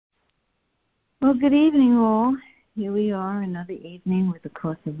Well, good evening, all. Here we are, another evening with the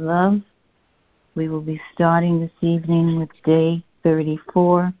Course of Love. We will be starting this evening with day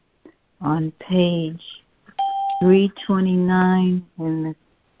 34 on page 329 in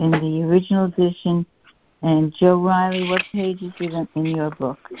the original edition. And Joe Riley, what page is it in your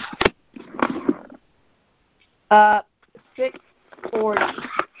book? 640.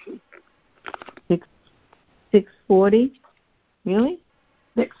 640? Really?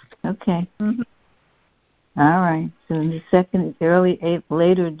 6. Okay. Mm-hmm. All right. So in the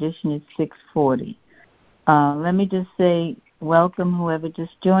later edition is 640. Let me just say welcome whoever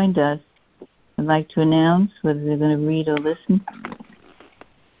just joined us. I'd like to announce whether they're going to read or listen.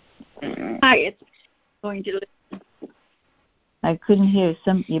 Hi, it's going to listen. I couldn't hear.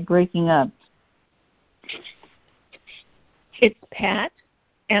 You're breaking up. It's Pat,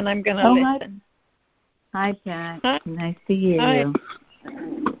 and I'm going to listen. Hi, Pat. Hi. Nice to hear you.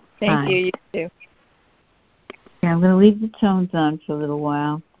 Thank you. You too. Yeah, I'm going to leave the tones on for a little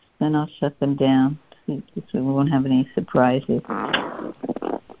while. Then I'll shut them down so we won't have any surprises.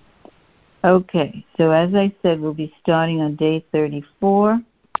 Okay, so as I said, we'll be starting on day 34.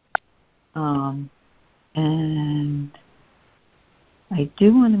 And I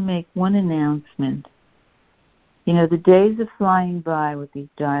do want to make one announcement. You know, the days are flying by with these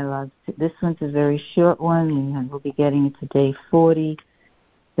dialogues. This one's a very short one. We'll be getting into day 40.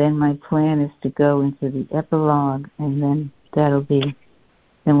 Then my plan is to go into the epilogue, and then then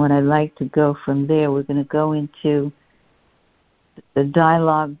what I'd like to go from there, we're going to go into the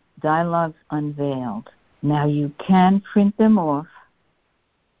dialogues unveiled. Now, you can print them off.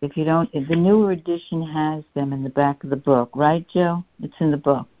 If the newer edition has them in the back of the book, right, Joe? It's in the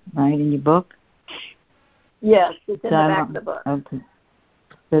book, right, in your book? Yes, it's in the back of the book. Okay.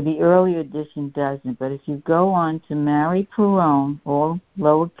 So the earlier edition doesn't, but if you go on to MaryPerrone, all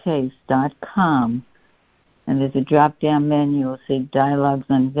lowercase, .com, and there's a drop-down menu, it'll say Dialogues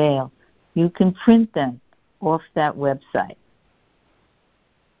Unveiled, you can print them off that website.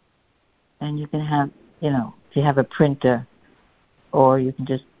 And you can have, if you have a printer, or you can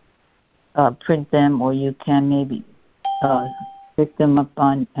just print them, or you can maybe pick them up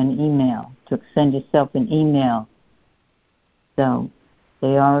on an email, to send yourself an email. So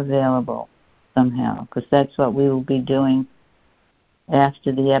they are available somehow, because that's what we will be doing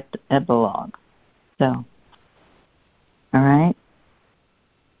after the epilogue. So, all right?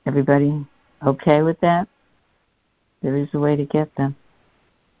 Everybody okay with that? There is a way to get them.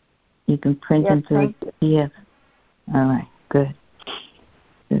 You can print them to a PDF. All right, good.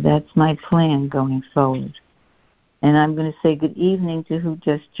 So that's my plan going forward. And I'm going to say good evening to who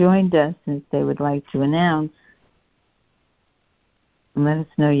just joined us, since they would like to announce. And let us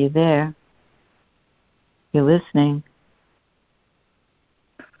know you're there. You're listening.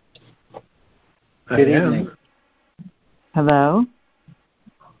 Good evening. Hello?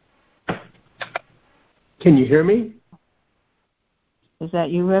 Can you hear me? Is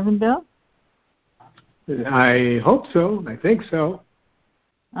that you, Reverend Bill? I hope so. I think so.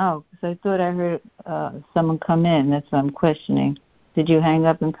 Oh, because I thought I heard someone come in. That's what I'm questioning. Did you hang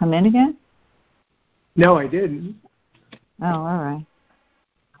up and come in again? No, I didn't. Oh, all right.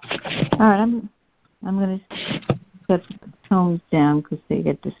 All right, I'm going to shut the tones down because they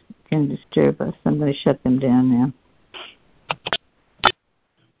can disturb us. I'm going to shut them down now.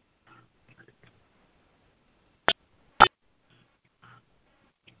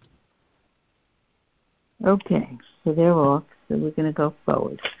 Okay, so they're off, so we're going to go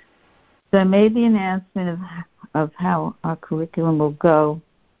forward. So I made the announcement of how our curriculum will go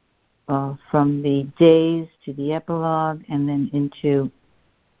from the days to the epilogue and then into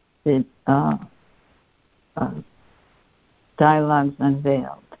the dialogues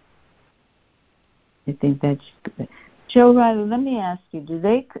unveiled. I think that's good. Joe Riley, let me ask you, do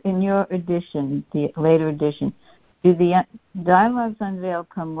they, in your edition, the later edition, do the dialogues unveiled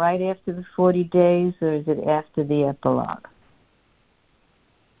come right after the 40 days, or is it after the epilogue?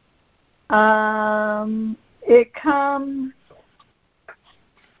 It comes,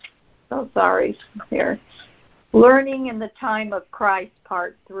 here. Learning in the Time of Christ,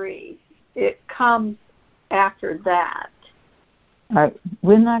 Part 3. It comes after that. All right.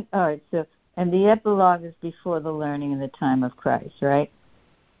 All right, so, and the epilogue is before the Learning in the Time of Christ, right?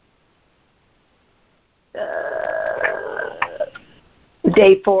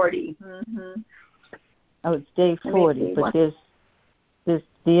 Day 40. Mm-hmm. Oh, it's day 40, but there's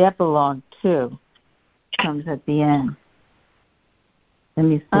the epilogue, too, comes at the end. Let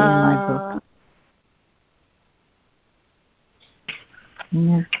me see in my book.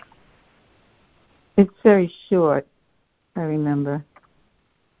 Yeah. It's very short, I remember.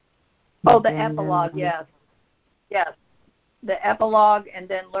 Oh, the epilogue, yes. Yes. The epilogue, and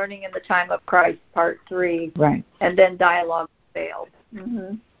then Learning in the Time of Christ, Part 3. Right. And then Dialogue Unveiled.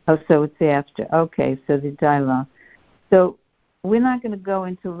 Mm-hmm. Oh, so it's after. Okay, so the dialogue. So we're not going to go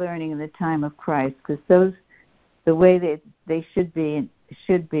into Learning in the Time of Christ, because those, the way they should be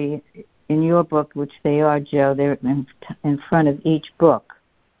in your book, which they are, Joe, they're in front of each book.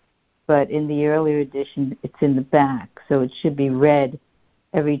 But in the earlier edition, it's in the back, so it should be read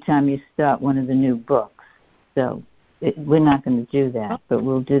every time you start one of the new books. So we're not going to do that, but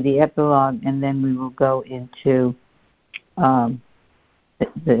we'll do the epilogue, and then we will go into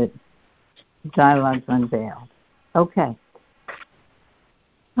the dialogues unveiled. Okay.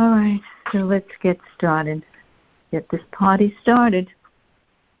 All right, so let's get started. Get this party started.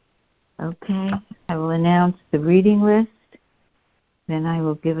 Okay, I will announce the reading list. Then I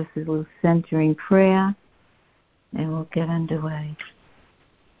will give us a little centering prayer, and we'll get underway.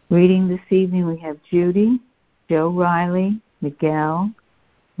 Reading this evening, we have Judy, Joe Riley, Miguel,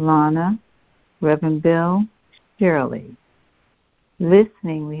 Lana, Reverend Bill, Shirley.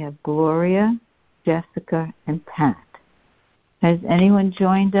 Listening, we have Gloria, Jessica, and Pat. Has anyone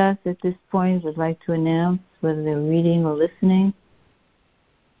joined us at this point would like to announce whether they're reading or listening?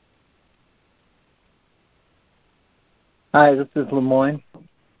 Hi, this is Lemoyne.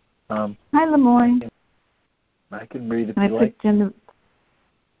 Hi, Lemoyne. I can read if you like.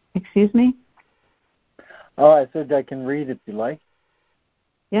 Excuse me? Oh, I said I can read if you like.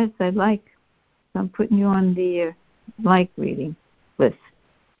 Yes, I'd like. So I'm putting you on the reading list.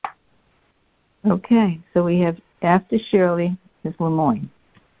 Okay, so we have after Shirley is Lemoyne.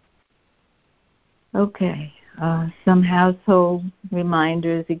 Okay, some household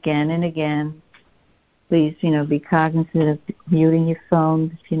reminders again and again. Please, be cognizant of muting your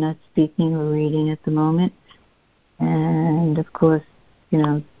phone if you're not speaking or reading at the moment. And, of course,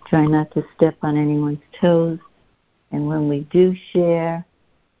 try not to step on anyone's toes. And when we do share,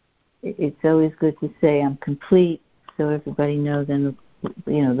 it's always good to say, I'm complete, so everybody knows then,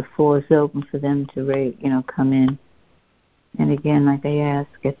 the floor is open for them to, come in. And again, like I ask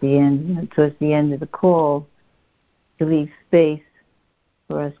at the end, towards the end of the call, to leave space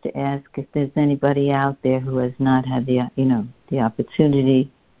for us to ask if there's anybody out there who has not had the opportunity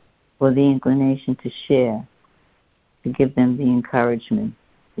or the inclination to share, to give them the encouragement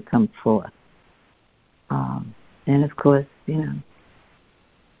to come forth. And of course,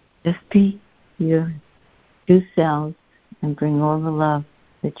 just be your true selves and bring all the love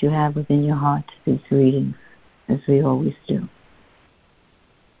that you have within your heart to these readings, as we always do.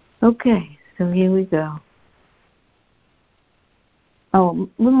 Okay, so here we go. Oh,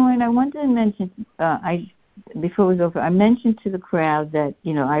 Lemoyne, I wanted to mention, before we go, I mentioned to the crowd that,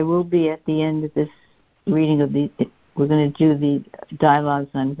 I will be at the end of this reading we're going to do the Dialogues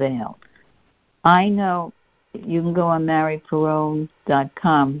Unveiled. I know you can go on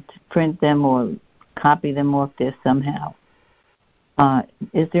maryperrone.com to print them or copy them off there somehow.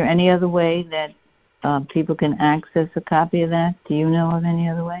 Is there any other way that people can access a copy of that? Do you know of any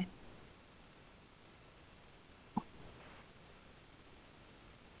other way?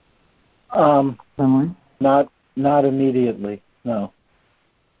 Someone? Not immediately, no.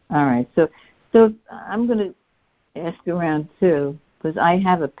 All right, so I'm going to ask around too, because I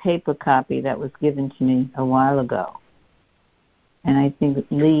have a paper copy that was given to me a while ago, and I think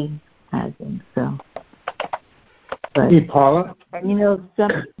Lee has them. So, but, Hey, Paula? And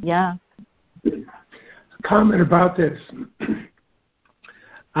yeah. A comment about this.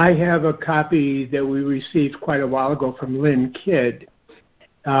 I have a copy that we received quite a while ago from Lynn Kidd.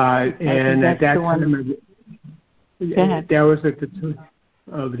 And at that time, that was at the time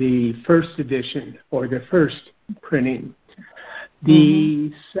of the first edition or the first printing.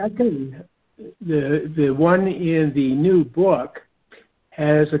 The second, the one in the new book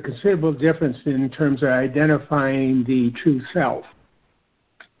has a considerable difference in terms of identifying the true self.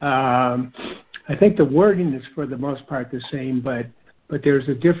 I think the wording is for the most part the same, but there's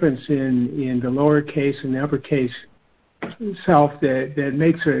a difference in the lowercase and the uppercase self that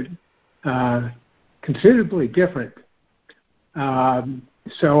makes it considerably different.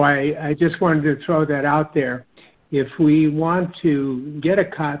 So I just wanted to throw that out there. If we want to get a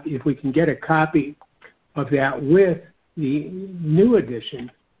copy, if we can get a copy of that with the new edition,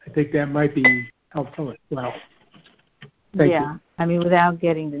 I think that might be helpful as well. Thank you. I mean, without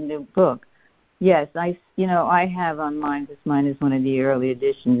getting the new book. Yes, I have on mine, because mine is one of the early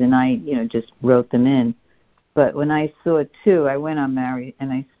editions, and I, just wrote them in. But when I saw it too, I went on Mary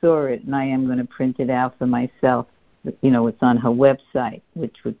and I saw it, and I am going to print it out for myself. It's on her website,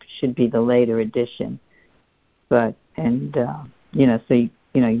 which should be the later edition. But so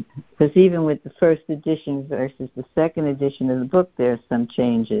because even with the first edition versus the second edition of the book, there are some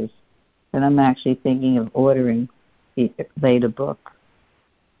changes. And I'm actually thinking of ordering the later book.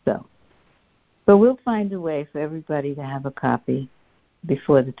 But we'll find a way for everybody to have a copy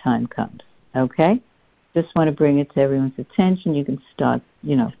before the time comes. Okay? Just want to bring it to everyone's attention. You can start,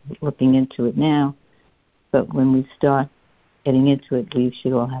 looking into it now. But when we start getting into it, we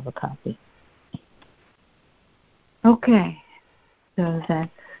should all have a copy. Okay. So that's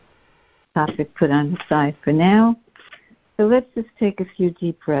topic put on the side for now. So let's just take a few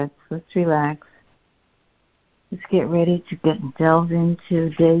deep breaths. Let's relax. Let's get ready to delve into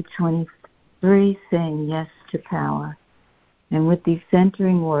day 23, saying yes to power. And with these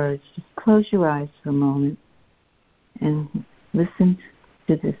centering words, just close your eyes for a moment and listen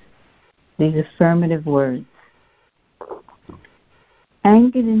to these affirmative words.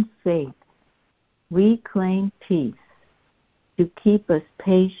 Anchored in faith, we claim peace to keep us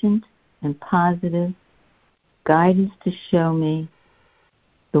patient and positive, guidance to show me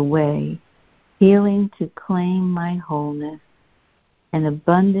the way, healing to claim my wholeness, and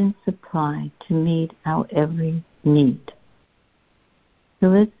abundant supply to meet our every need. So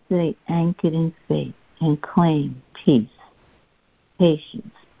let's stay anchored in faith and claim peace,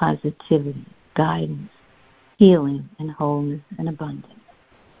 patience, positivity, guidance, healing, and wholeness and abundance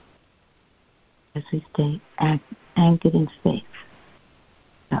as we stay anchored in faith.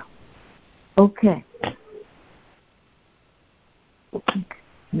 So, okay.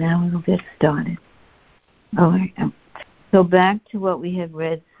 Now we'll get started. All right. So back to what we had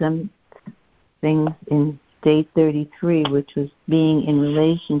read, some things in day 33, which was being in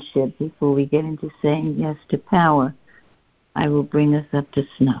relationship. Before we get into saying yes to power, I will bring us up to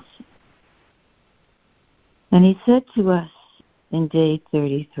snuff. And he said to us in day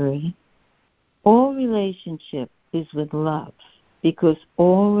 33, all relationship is with love, because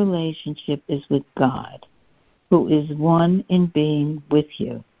all relationship is with God, who is one in being with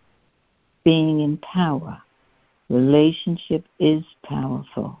you. Being in power, relationship is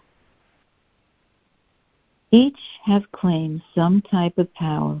powerful. Each have claimed some type of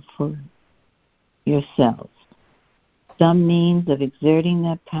power for yourselves, some means of exerting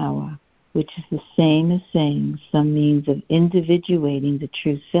that power, which is the same as saying some means of individuating the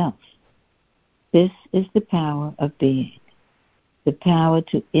true self. This is the power of being, the power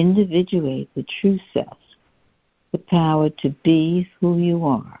to individuate the true self, the power to be who you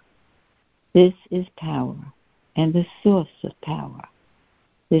are. This is power and the source of power.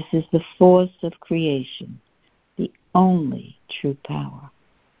 This is the force of creation, the only true power.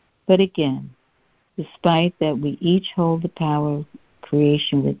 But again, despite that we each hold the power of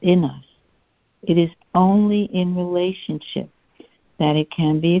creation within us, it is only in relationship that it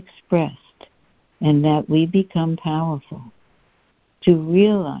can be expressed and that we become powerful. To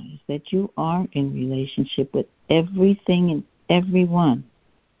realize that you are in relationship with everything and everyone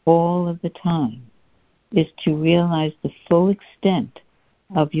all of the time is to realize the full extent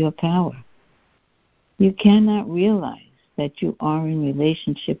of your power. You cannot realize that you are in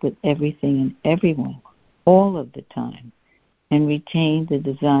relationship with everything and everyone all of the time and retain the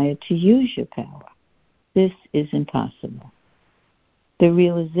desire to use your power. This is impossible. The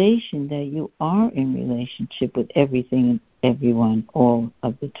realization that you are in relationship with everything and everyone all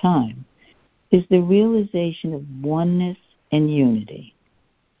of the time is the realization of oneness and unity.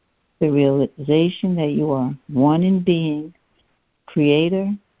 The realization that you are one in being,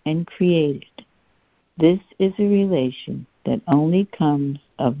 creator and created. This is a relation that only comes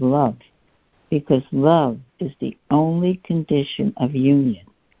of love, because love is the only condition of union.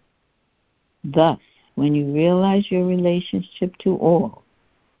 Thus, when you realize your relationship to all,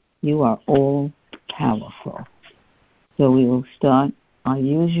 you are all powerful. So we will start our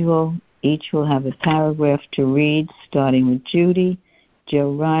usual. Each will have a paragraph to read, starting with Judy,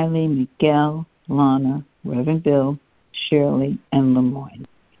 Joe Riley, Miguel, Lana, Reverend Bill, Shirley, and Lemoyne.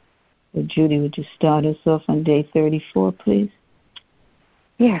 So Judy, would you start us off on day 34, please?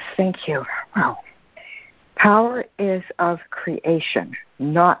 Yes, thank you. Wow. Power is of creation,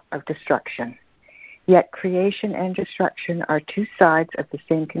 not of destruction. Yet creation and destruction are two sides of the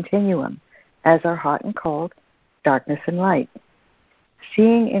same continuum, as are hot and cold, darkness and light.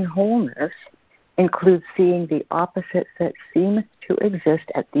 Seeing in wholeness includes seeing the opposites that seem to exist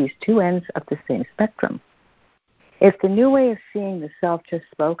at these two ends of the same spectrum. If the new way of seeing the self just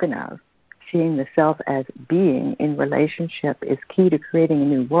spoken of, seeing the self as being in relationship, is key to creating a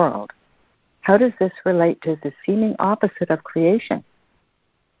new world, how does this relate to the seeming opposite of creation?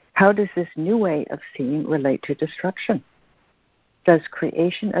 How does this new way of seeing relate to destruction? Does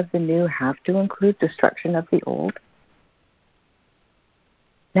creation of the new have to include destruction of the old?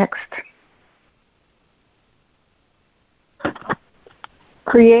 Next.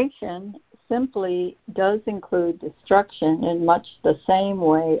 Creation simply does include destruction in much the same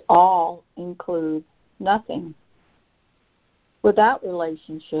way all includes nothing. Without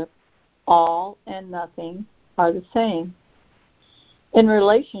relationship, all and nothing are the same. In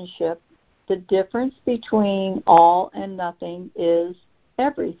relationship, the difference between all and nothing is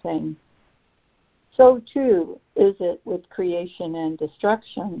everything. So too is it with creation and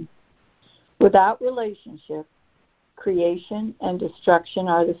destruction. Without relationship, creation and destruction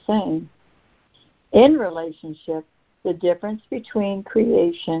are the same. In relationship, the difference between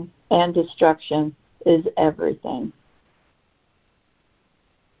creation and destruction is everything.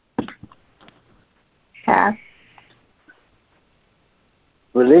 Cass?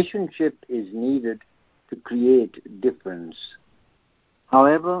 Relationship is needed to create difference.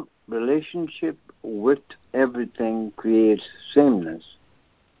 However, relationship with everything creates sameness,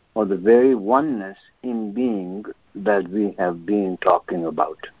 or the very oneness in being that we have been talking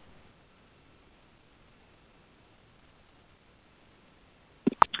about.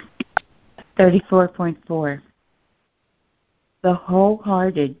 $34.4. The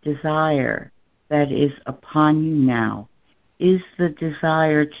wholehearted desire that is upon you now is the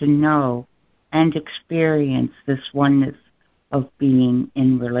desire to know and experience this oneness of being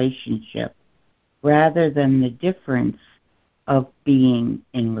in relationship, rather than the difference of being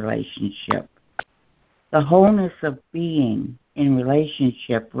in relationship. The wholeness of being in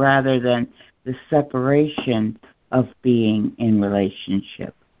relationship rather than the separation of being in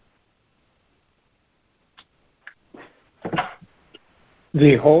relationship.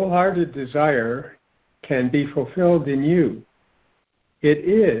 The wholehearted desire can be fulfilled in you. It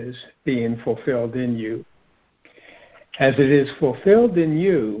is being fulfilled in you. As it is fulfilled in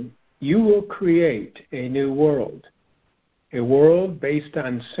you, you will create a new world, a world based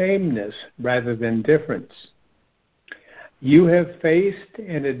on sameness rather than difference. You have faced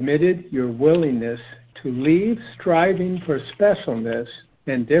and admitted your willingness to leave striving for specialness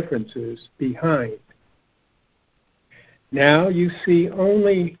and differences behind. Now you need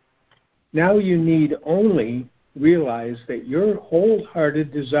only realize that your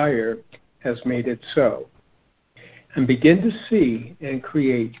wholehearted desire has made it so, and begin to see and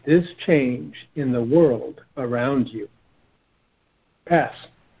create this change in the world around you. Pass.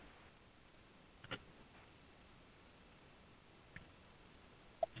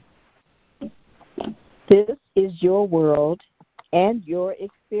 This is your world and your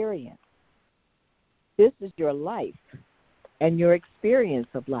experience. This is your life and your experience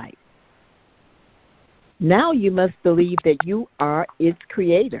of life. Now you must believe that you are its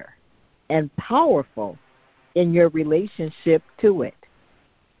creator and powerful in your relationship to it.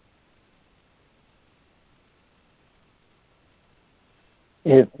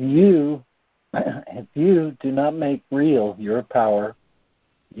 If you do not make real your power,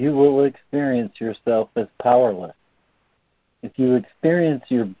 you will experience yourself as powerless. If you experience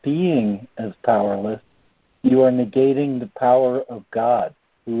your being as powerless, you are negating the power of God,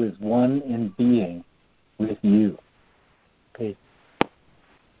 who is one in being with you. Okay.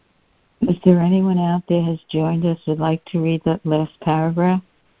 Is there anyone out there has joined us who'd like to read that last paragraph?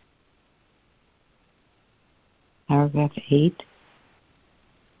 Paragraph 8.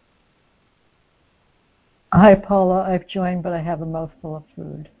 Hi, Paula. I've joined, but I have a mouthful of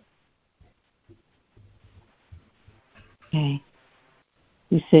food. Okay.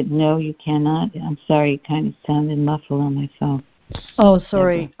 You said no, you cannot. I'm sorry, it kind of sounded muffled on my phone. Oh,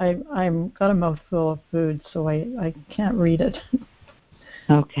 sorry. I'm got a mouthful of food, so I can't read it.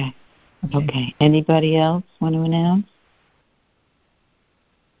 Okay. Anybody else want to announce?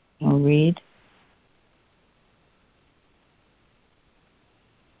 Or read?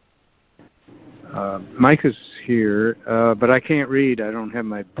 Micah's here, but I can't read. I don't have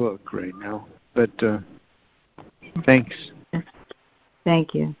my book right now. But thanks.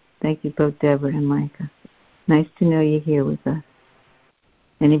 Thank you. Thank you both, Deborah and Micah. Nice to know you're here with us.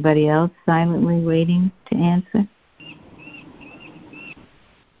 Anybody else silently waiting to answer?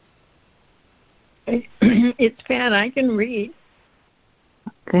 It's Pat. I can read.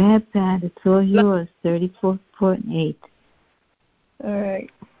 Go ahead, Pat. It's all yours. 34.8. All right.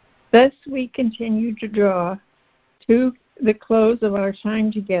 Thus we continue to draw to the close of our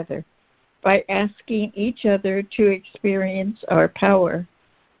time together by asking each other to experience our power,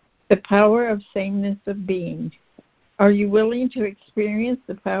 the power of sameness of being. Are you willing to experience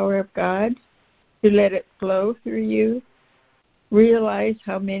the power of God, to let it flow through you? Realize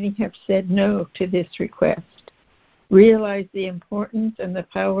how many have said no to this request. Realize the importance and the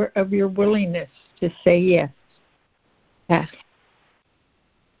power of your willingness to say yes. Pass.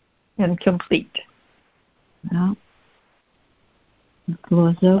 and complete. No. The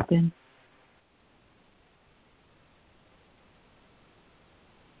floor is open.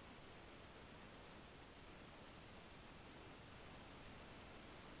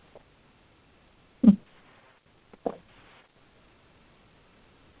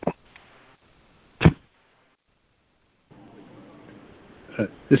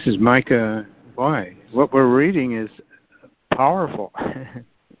 This is Micah. Why? What we're reading is powerful.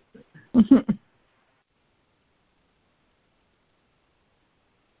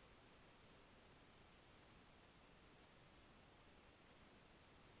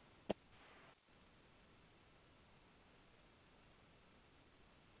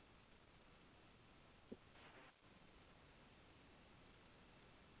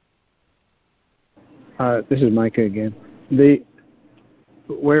 This is Micah again.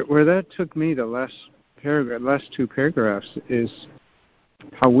 Where that took me, the last two paragraphs, is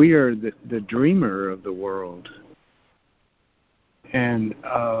how we are the dreamer of the world, and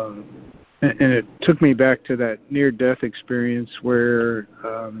it took me back to that near-death experience where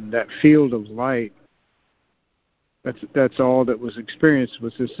that field of light. That's all that was experienced,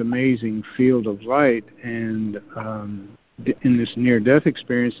 was this amazing field of light, and in this near-death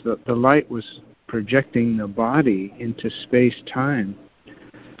experience, the light was projecting the body into space-time.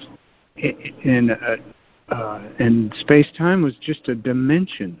 And space-time was just a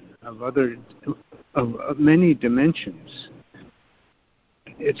dimension of many dimensions.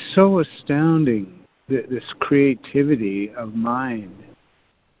 It's so astounding, this creativity of mind.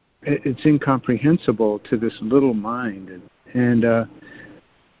 It's incomprehensible to this little mind. And the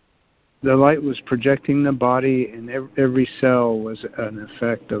light was projecting the body, and every cell was an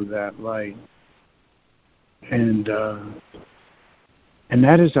effect of that light. And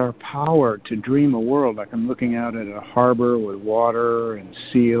that is our power to dream a world. Like I'm looking out at a harbor with water and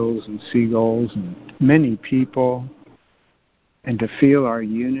seals and seagulls and many people, and to feel our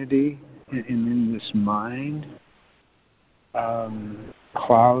unity in this mind.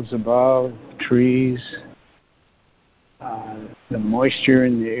 Clouds above, trees, the moisture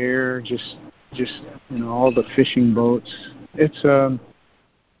in the air, just all the fishing boats. It's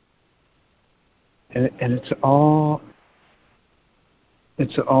and it's all.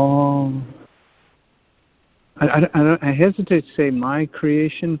 I hesitate to say my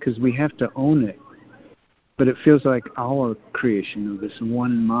creation because we have to own it, but it feels like our creation of this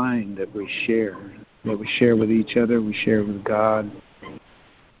one mind that we share with each other, we share with God.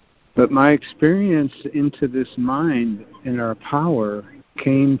 But my experience into this mind and our power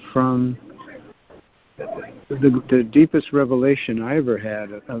came from the deepest revelation I ever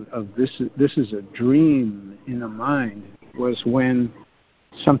had of this is a dream in a mind, was when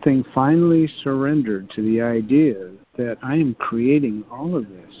something finally surrendered to the idea that I am creating all of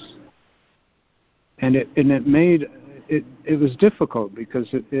this. And it was difficult because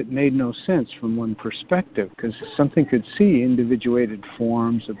it made no sense from one perspective, because something could see individuated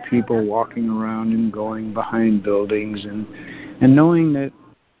forms of people walking around and going behind buildings and knowing that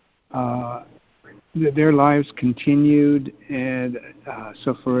their lives continued, and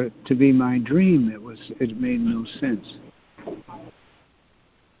so for it to be my dream, it made no sense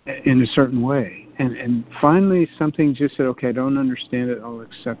in a certain way. And finally something just said, okay, I don't understand it, I'll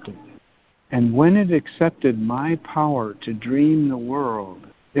accept it. And when it accepted my power to dream the world,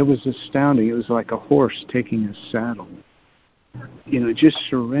 it was astounding. It was like a horse taking a saddle, just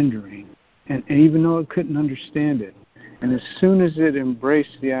surrendering. And even though it couldn't understand it, and as soon as it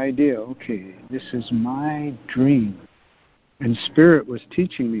embraced the idea, okay, this is my dream, and Spirit was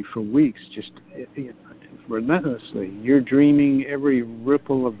teaching me for weeks, just relentlessly. You're dreaming every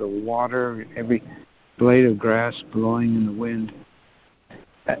ripple of the water, every blade of grass blowing in the wind,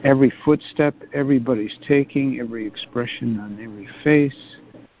 every footstep everybody's taking, every expression on every face.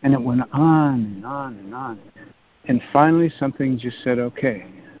 And it went on and on and on. And finally something just said, okay,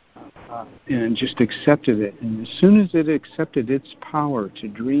 and just accepted it. And as soon as it accepted its power to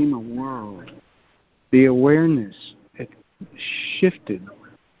dream a world, the awareness, it shifted,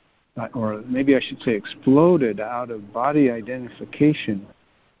 or maybe I should say exploded out of body identification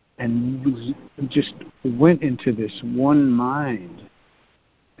and just went into this one mind.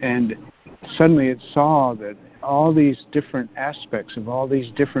 And suddenly it saw that all these different aspects of all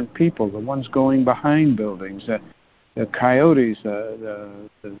these different people, the ones going behind buildings, the coyotes, the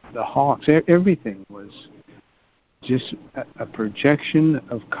hawks, everything was just a projection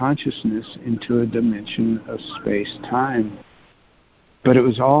of consciousness into a dimension of space-time. But it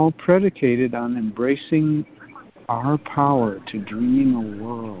was all predicated on embracing our power to dream a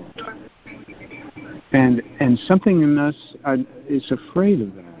world. And something in us is afraid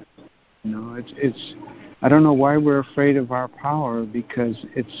of that. It's I don't know why we're afraid of our power, because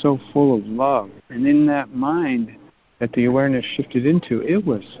it's so full of love. And in that mind that the awareness shifted into, it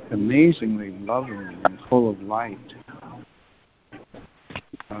was amazingly loving and full of light.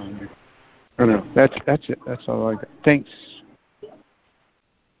 I don't know. That's it. That's all I got. Thanks.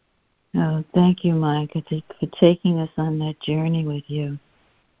 Oh, thank you, Mike, for taking us on that journey with you.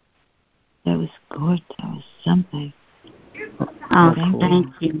 That was good. That was something. Oh, thank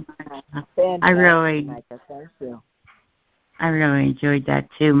you. I really enjoyed that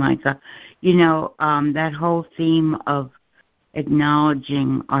too, Micah. You know, that whole theme of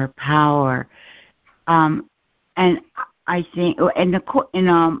acknowledging our power, and I think, in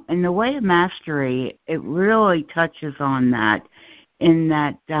the way of mastery, it really touches on that. In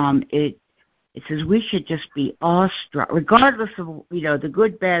that, it says we should just be awestruck, regardless of the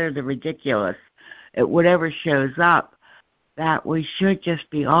good, bad, or the ridiculous, whatever shows up. That we should just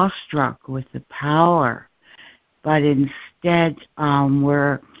be awestruck with the power, but instead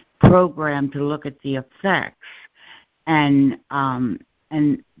we're programmed to look at the effects, and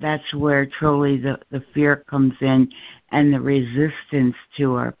that's where truly the fear comes in, and the resistance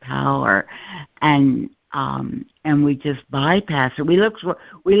to our power, and we just bypass it. We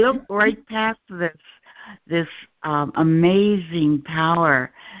look right past this amazing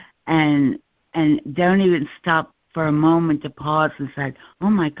power, and don't even stop for a moment to pause and say, "Oh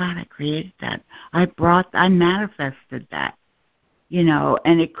my God, I created that. I manifested that."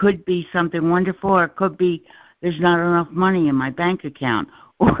 And it could be something wonderful, or it could be there's not enough money in my bank account,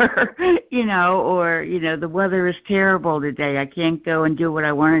 or the weather is terrible today. I can't go and do what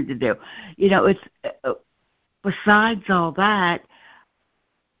I wanted to do. It's besides all that,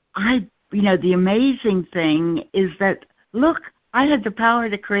 the amazing thing is that, look, I had the power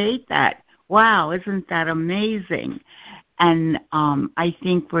to create that. Wow, isn't that amazing? And I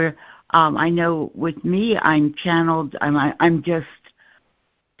think I know with me, I'm channeled, I'm just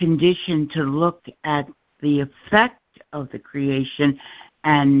conditioned to look at the effect of the creation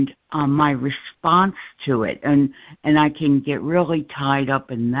and my response to it. And I can get really tied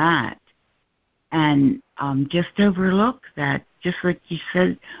up in that. And just overlook that, just like you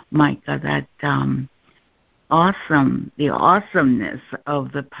said, Micah, that the awesomeness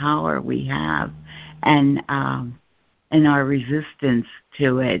of the power we have, and our resistance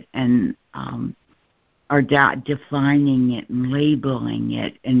to it, and our defining it and labeling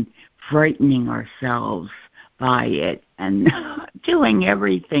it and frightening ourselves by it, and doing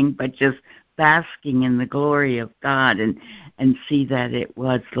everything but just basking in the glory of God, and see that it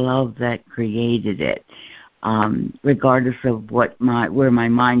was love that created it. Regardless of where my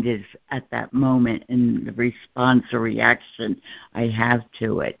mind is at that moment and the response or reaction I have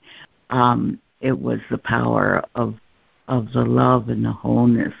to it. It was the power of the love and the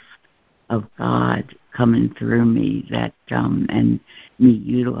wholeness of God coming through me, that and me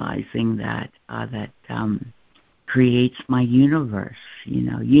utilizing that creates my universe.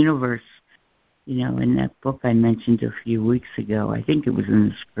 Universe. In that book I mentioned a few weeks ago, I think it was in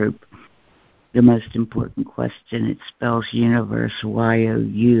this group, the most important question, it spells universe,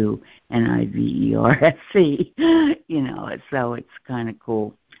 YOUNIVERSE. So it's kind of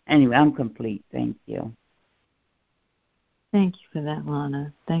cool. Anyway, I'm complete. Thank you. Thank you for that,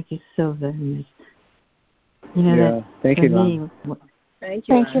 Lana. Thank you so very much. Thank you, Lana.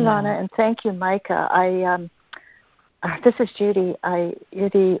 Thank you, Lana, and thank you, Micah. This is Judy. You're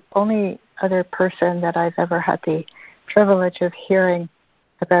the only other person that I've ever had the privilege of hearing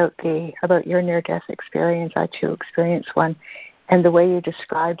about your near-death experience. I too experienced one, and the way you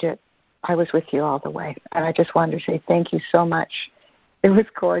described it, I was with you all the way. And I just wanted to say thank you so much. It was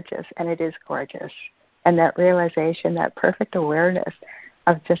gorgeous, and it is gorgeous. And that realization, that perfect awareness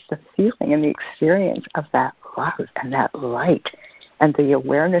of just the feeling and the experience of that love and that light, and the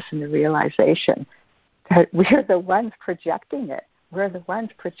awareness and the realization that we're the ones projecting it. We're the ones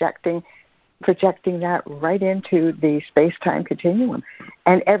projecting that right into the space-time continuum.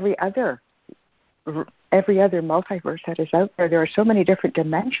 And every other multiverse that is out there are so many different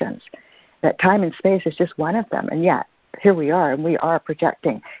dimensions that time and space is just one of them. And yet, here we are, and we are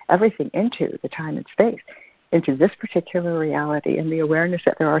projecting everything into the time and space, into this particular reality, and the awareness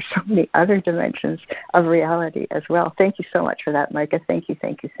that there are so many other dimensions of reality as well. Thank you so much for that, Micah. Thank you,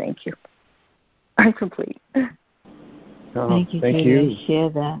 thank you, thank you. I'm complete. Thank you, Judy. I share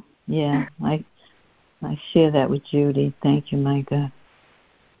that. Yeah, I share that with Judy. Thank you, Micah.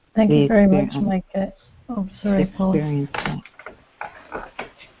 Thank you very much, Micah. Oh, sorry, Paul.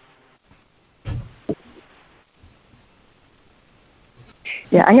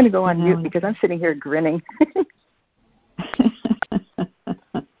 Yeah, I'm going to go on mute because I'm sitting here grinning.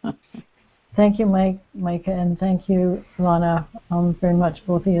 thank you, Micah, and thank you, Lana, very much,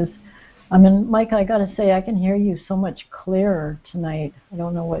 both of you. I mean, Micah, I got to say, I can hear you so much clearer tonight. I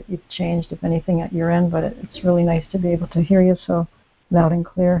don't know what you've changed, if anything, at your end, but it's really nice to be able to hear you so loud and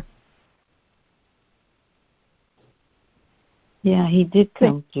clear. Yeah, he did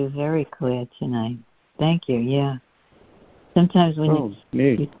come through very clear tonight. Thank you, yeah. Sometimes when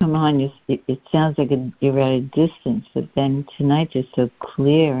you come on, it sounds like you're at a distance, but then tonight you're so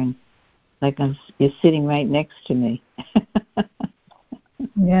clear and like you're sitting right next to me.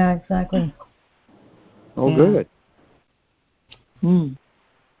 Yeah, exactly. Oh, yeah. Good.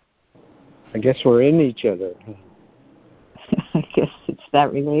 I guess we're in each other. I guess it's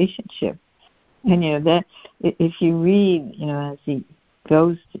that relationship. And, that if you read, as he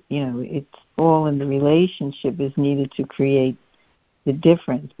goes, it's all in the relationship is needed to create the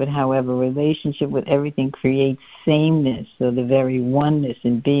difference. But however, relationship with everything creates sameness, so the very oneness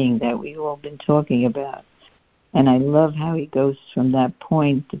in being that we've all been talking about. And I love how he goes from that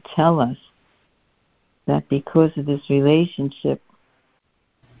point to tell us that because of this relationship,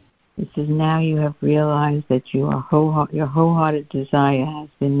 he says, now you have realized that your wholehearted desire has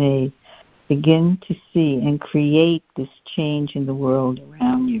been made. Begin to see and create this change in the world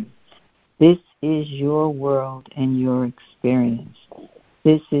around you. This is your world and your experience.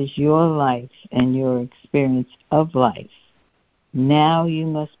 This is your life and your experience of life. Now you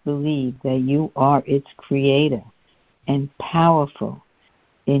must believe that you are its creator and powerful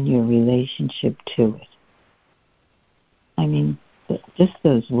in your relationship to it. I mean, just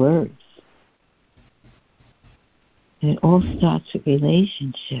those words. And it all starts with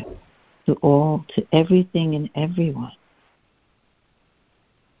relationship to everything and everyone.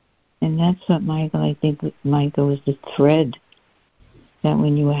 And that's what, Michael, I think, Michael, was the thread that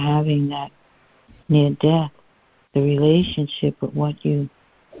when you were having that near death, the relationship with what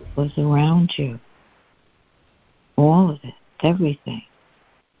was around you, all of it, everything.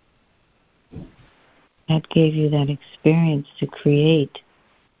 That gave you that experience to create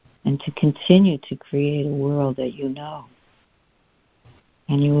and to continue to create a world that you know.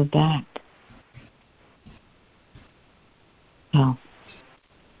 And you were back. So,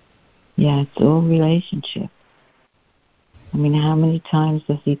 yeah, it's all relationship. I mean, how many times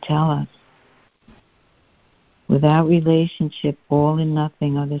does he tell us? Without relationship, all and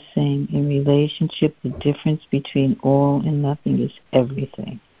nothing are the same. In relationship, the difference between all and nothing is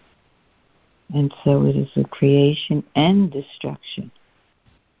everything. And so it is a creation and destruction.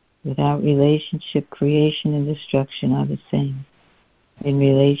 Without relationship, creation and destruction are the same. In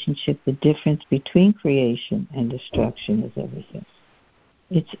relationship, the difference between creation and destruction is everything.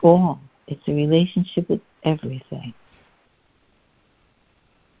 It's all. It's a relationship with everything.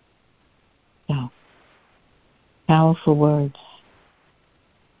 So, powerful words.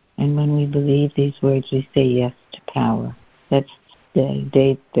 And when we believe these words, we say yes to power. That's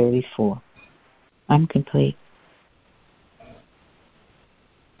day 34. I'm complete.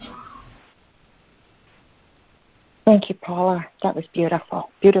 Thank you, Paula. That was beautiful.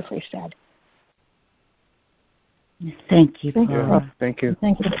 Beautifully said. Thank you, Paula. Thank you.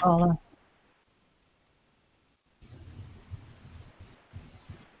 Thank you, Paula.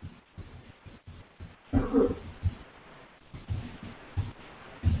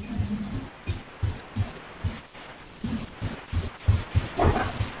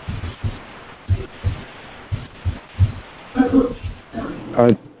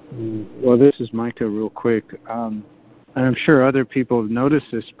 Well, this is Micah real quick. And I'm sure other people have noticed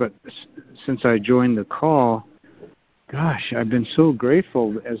this, but since I joined the call, gosh, I've been so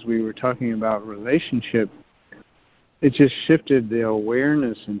grateful as we were talking about relationship. It just shifted the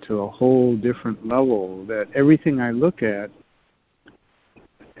awareness into a whole different level, that everything I look at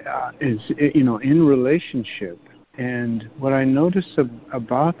is, in relationship. And what I notice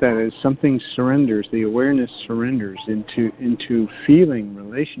about that is something surrenders, the awareness surrenders into feeling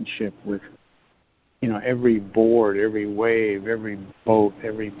relationship with, every board, every wave, every boat,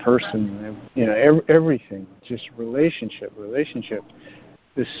 every person, everything, just relationship.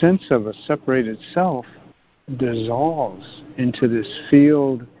 The sense of a separated self dissolves into this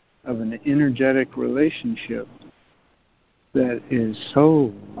field of an energetic relationship that is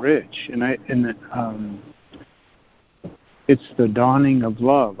so rich. It's the dawning of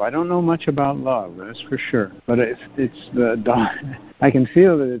love. I don't know much about love, that's for sure. But it's the dawn. I can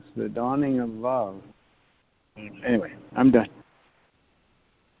feel that it's the dawning of love. Anyway, I'm done.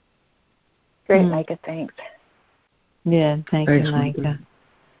 Great, Micah. Thanks. Yeah, thanks you, Micah.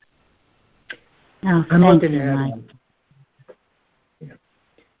 No, I'm looking you, at. Mike.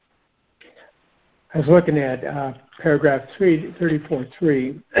 I was looking at paragraph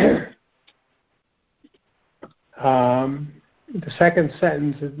 34.3. the second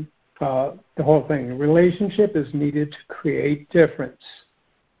sentence is the whole thing. Relationship is needed to create difference.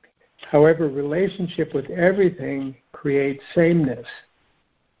 However, relationship with everything creates sameness,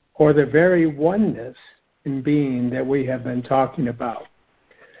 or the very oneness in being that we have been talking about.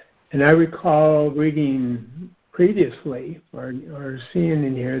 And I recall reading previously or seeing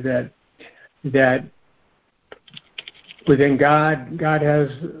in here that within God has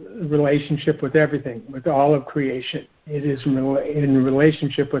a relationship with everything, with all of creation. It is in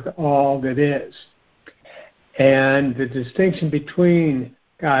relationship with all that is. And the distinction between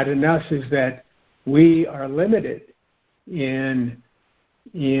God and us is that we are limited in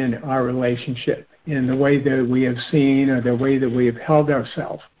our relationship, in the way that we have seen or the way that we have held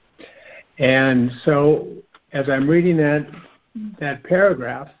ourselves. And so as I'm reading that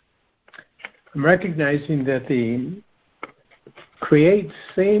paragraph, I'm recognizing that the creates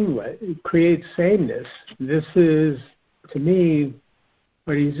sameness. This is, to me,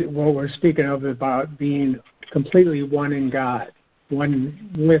 what we're speaking of about being completely one in God, one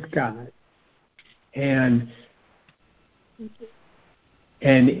with God, and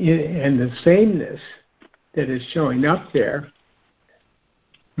the sameness that is showing up there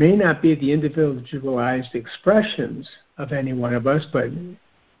may not be the individualized expressions of any one of us, but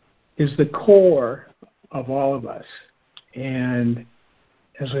is the core of all of us. And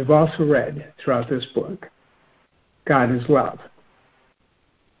as we've also read throughout this book, God is love.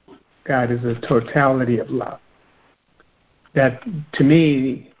 God is a totality of love. That, to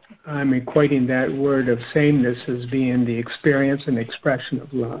me, I'm equating that word of sameness as being the experience and expression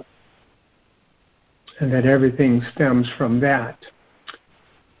of love. And that everything stems from that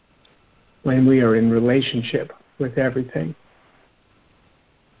when we are in relationship with everything.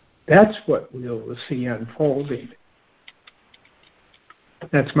 That's what we'll see unfolding.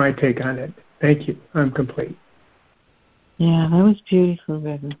 That's my take on it. Thank you. I'm complete. Yeah, that was beautiful,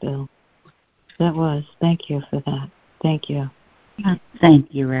 Reverend Bill. That was. Thank you for that. Thank you. Thank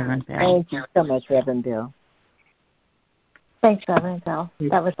you, Reverend Bill. Thank you so much, Reverend Bill. Thanks, Reverend Bill.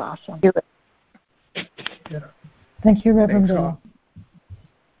 That was awesome. Yeah. Thank you, Reverend Bill. All.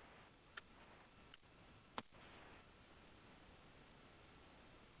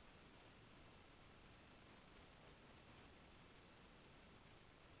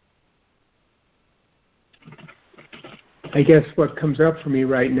 I guess what comes up for me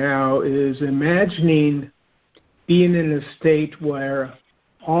right now is imagining being in a state where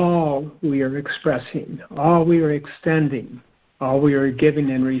all we are expressing, all we are extending, all we are giving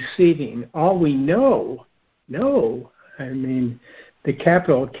and receiving, all we know, I mean, the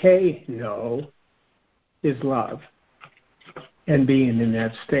capital K know, is love and being in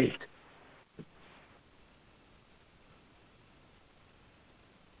that state.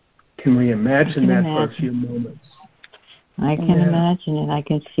 Can we imagine that for a few moments? I can imagine it. I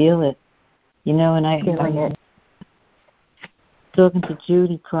can feel it. You know, and I was talking to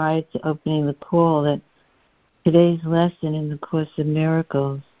Judy prior to opening the call that today's lesson in the Course of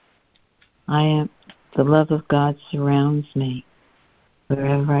Miracles, the love of God surrounds me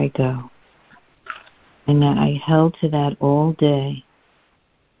wherever I go. And that I held to that all day,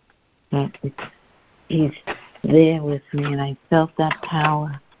 that He's there with me, and I felt that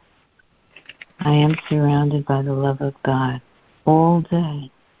power. I am surrounded by the love of God all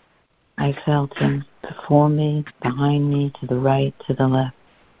day. I felt Him before me, behind me, to the right, to the left.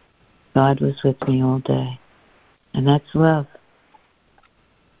 God was with me all day. And that's love.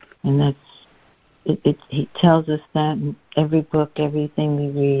 And that's, He tells us that in every book, everything we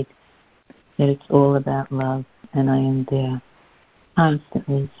read, that it's all about love. And I am there,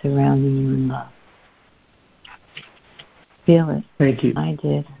 constantly surrounding you in love. Feel it. Thank you. I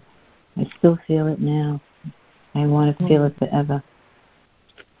did. I still feel it now. I want to feel it forever.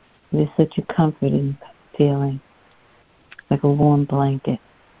 It is such a comforting feeling, like a warm blanket.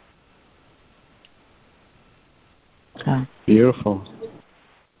 So. Beautiful.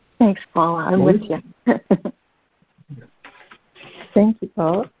 Thanks, Paula. I'm with you. Thank you,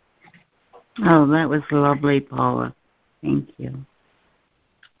 Paula. Oh, that was lovely, Paula. Thank you.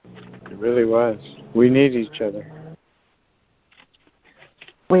 It really was. We need each other.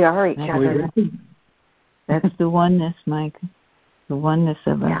 We are each other. That's the oneness, Mike. The oneness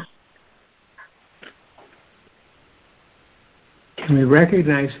of us. Can we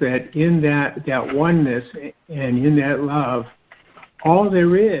recognize that in that oneness and in that love, all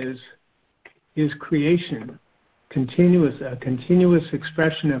there is creation, a continuous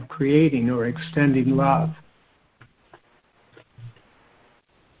expression of creating or extending love.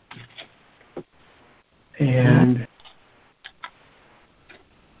 And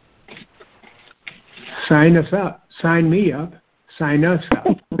Sign us up. Sign me up. Sign us up.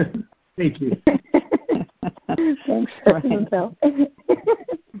 Thank you. Thanks, Bill.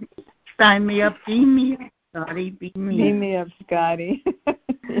 Sign me up, beam me up, Scotty, beam me Beam me up, Scotty.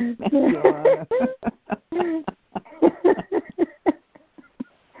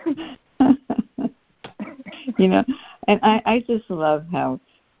 You know, and I just love how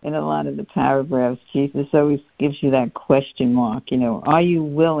in a lot of the paragraphs, Jesus always gives you that question mark, you know, are you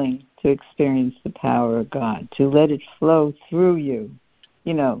willing to experience the power of God, to let it flow through you,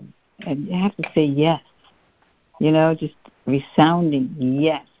 you know, and you have to say yes, you know, just resounding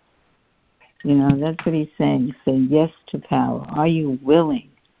yes. You know, that's what he's saying. Say yes to power. Are you willing?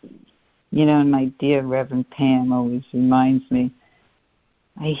 You know, and my dear Reverend Pam always reminds me,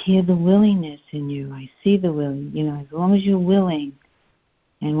 I hear the willingness in you. I see the willing. You know, as long as you're willing.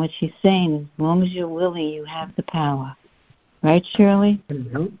 And what she's saying is, as long as you're willing, you have the power. Right, Shirley?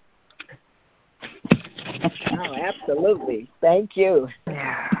 Mm-hmm. Oh, absolutely. Thank you.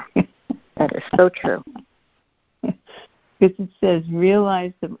 Yeah, that is so true. Because it says,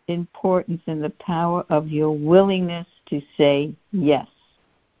 realize the importance and the power of your willingness to say yes.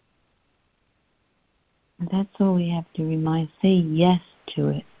 And that's all we have to remind. Say yes to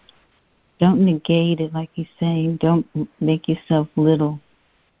it. Don't negate it like he's saying. Don't make yourself little.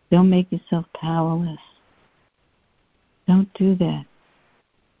 Don't make yourself powerless. Don't do that.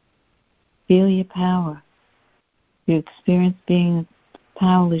 Feel your power. You experience being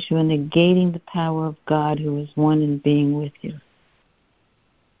powerless. You are negating the power of God who is one in being with you.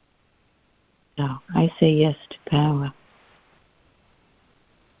 So I say yes to power.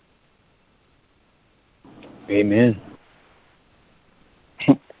 Amen.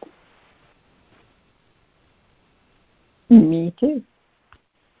 Me too.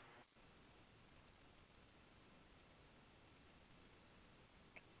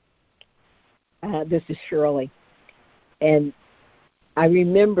 This is Shirley. And I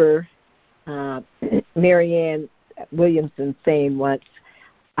remember Marianne Williamson saying once,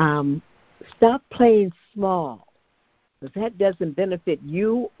 stop playing small, because that doesn't benefit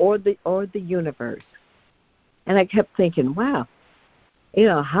you or the universe. And I kept thinking, wow, you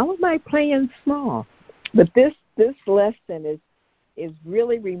know, how am I playing small? But this lesson is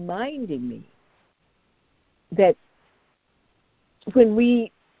really reminding me that when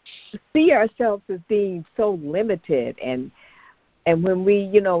we see ourselves as being so limited and when we,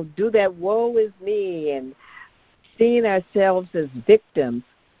 you know, do that woe is me and seeing ourselves as victims,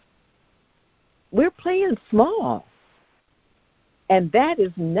 we're playing small. And that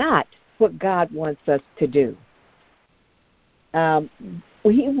is not what God wants us to do.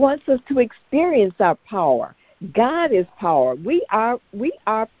 He wants us to experience our power. God is power. We are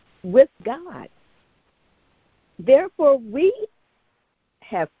with God. Therefore, we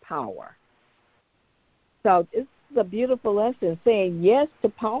have power. So this is a beautiful lesson, saying yes to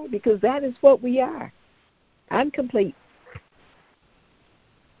power, because that is what we are. I'm complete.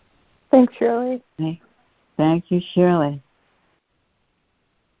 Thanks, Shirley. Thank you, Shirley.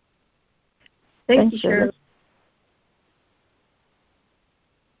 Thank you, Shirley.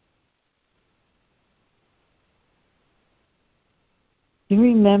 Do you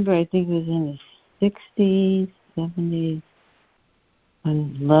remember, I think it was in the 60s, 70s,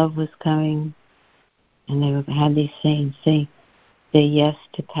 when love was coming, and they had these sayings, say yes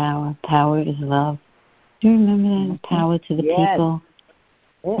to power. Power is love. Do you remember that? Mm-hmm. Power to the people.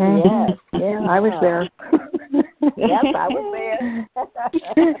 Mm-hmm. Yes. Yeah, I was there. Yes, I was there.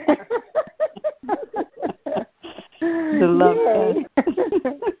 The love fest.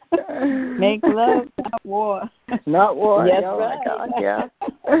 Make love, not war. Not war. Yes, oh right. My God, yeah.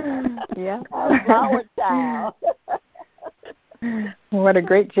 Yeah. Power child. What a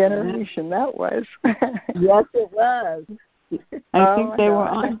great generation that was. Yes, it was. I think they were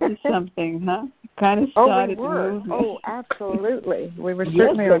onto something, huh? Kind of started the movement. Oh, absolutely. We were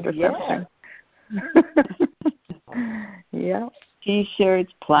certainly onto something. Yeah.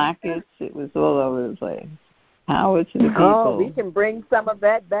 T-shirts, plackets, it was all over the place. Power to the people. Oh, we can bring some of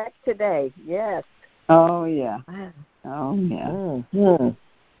that back today. Yes. Oh, yeah. Oh, yeah. Mm-hmm.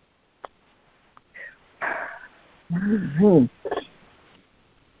 Mm-hmm.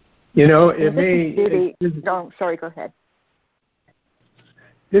 You know, it may... sorry, go ahead.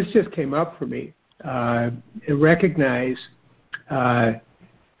 This just came up for me. Recognize how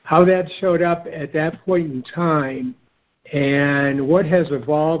that showed up at that point in time and what has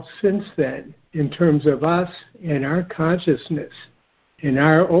evolved since then in terms of us and our consciousness and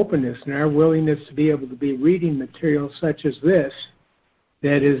our openness and our willingness to be able to be reading material such as this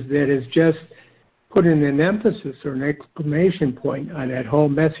that is just putting an emphasis or an exclamation point on that whole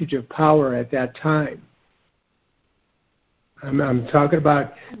message of power at that time. I'm talking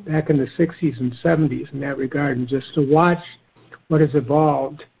about back in the 60s and 70s in that regard, and just to watch what has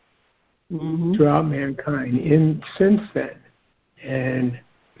evolved throughout mankind since then, and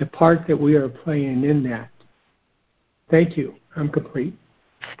the part that we are playing in that. Thank you. I'm complete.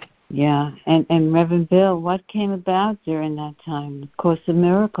 Yeah, and Reverend Bill, what came about during that time? Of Course of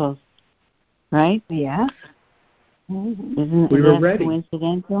Miracles, right? Yeah. Isn't we were that ready.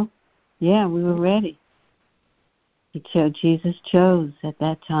 Coincidental? Yeah, we were ready. Jesus chose at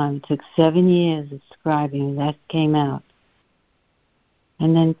that time. It took 7 years of scribing, and that came out.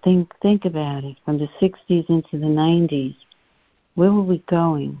 And then think about it. From the 60s into the 90s, where were we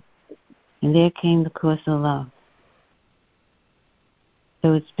going? And there came the Course of Love.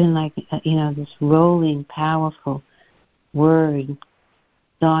 So it's been like, this rolling, powerful word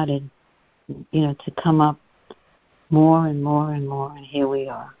started, to come up more and more and more, and here we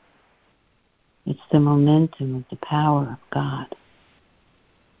are. It's the momentum of the power of God.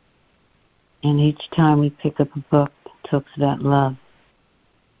 And each time we pick up a book that talks about love,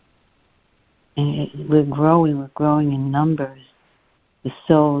 and we're growing in numbers, the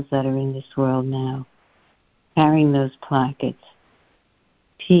souls that are in this world now, carrying those placards.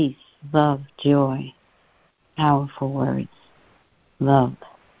 Peace, love, joy, powerful words, love.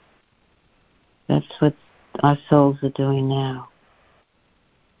 That's what our souls are doing now.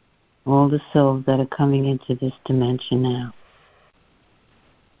 All the souls that are coming into this dimension now.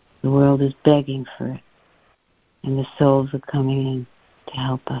 The world is begging for it, and the souls are coming in to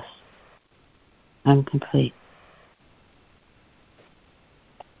help us. I'm complete.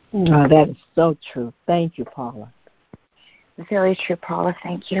 Oh, that is so true. Thank you, Paula. Very true, Paula.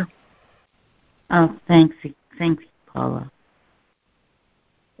 Thank you. Oh, thanks, Paula.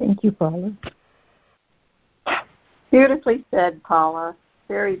 Thank you, Paula. Beautifully said, Paula.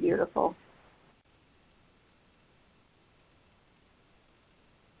 Very beautiful.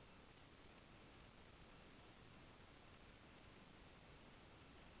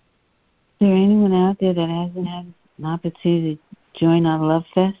 Is there anyone out there that hasn't had an opportunity to join our Love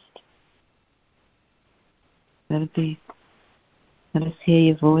Fest? Let us hear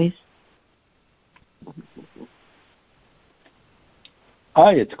your voice.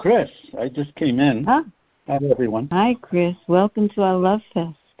 Hi, it's Chris. I just came in. Huh? Hi, everyone. Hi, Chris. Welcome to our Love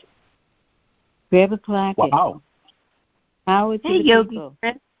Fest. Grab a placard. Wow. Power to the Yogi people.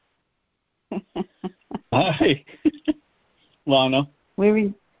 Chris. Hi. Lana.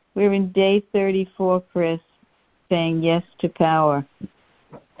 We're in day 34, Chris, saying yes to power.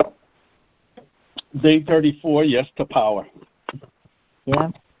 Day 34, yes to power.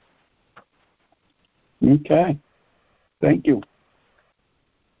 Yeah. Okay. Thank you.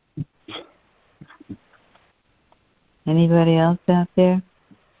 Anybody else out there?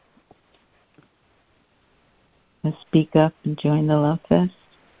 Let's speak up and join the Love Fest.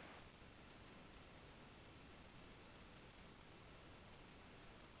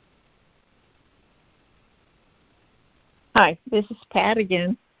 Hi, this is Pat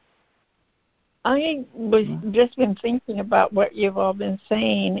again. I was just been thinking about what you've all been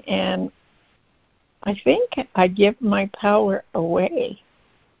saying, and I think I give my power away.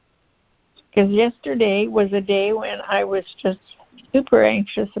 Because yesterday was a day when I was just super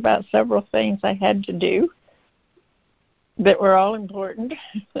anxious about several things I had to do that were all important.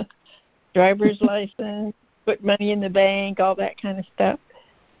 Driver's license, put money in the bank, all that kind of stuff.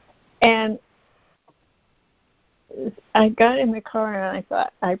 And I got in the car and I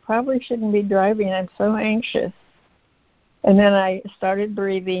thought, I probably shouldn't be driving. I'm so anxious. And then I started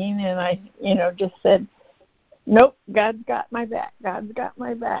breathing and I, just said, nope, God's got my back. God's got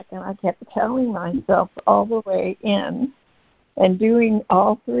my back. And I kept telling myself all the way in and doing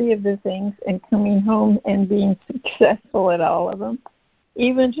all three of the things and coming home and being successful at all of them,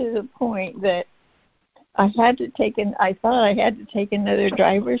 even to the point that I thought I had to take another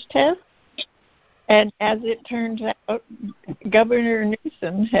driver's test. And as it turns out, Governor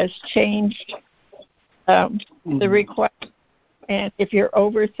Newsom has changed the requirement. And if you're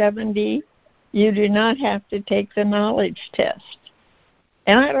over 70, you do not have to take the knowledge test.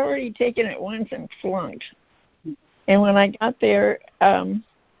 And I'd already taken it once and flunked. And when I got there, I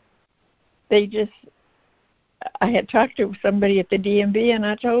had talked to somebody at the DMV, and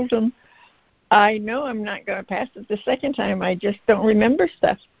I told them, I know I'm not going to pass it the second time. I just don't remember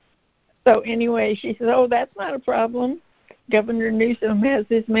stuff. So anyway, she said, oh, that's not a problem. Governor Newsom has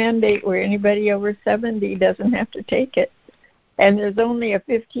this mandate where anybody over 70 doesn't have to take it. And there's only a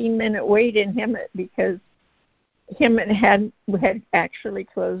 15-minute wait in Hemet because Hemet had actually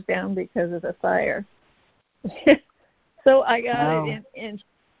closed down because of the fire. So I got it in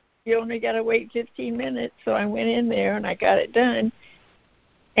you only got to wait 15 minutes. So I went in there and I got it done.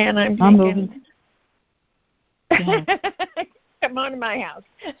 And I'm thinking, come on to my house.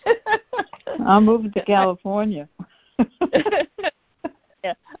 I'm moving to California.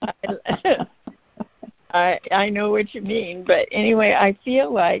 Yeah, I know what you mean. But anyway, I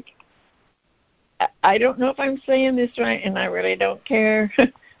feel like, I don't know if I'm saying this right, and I really don't care.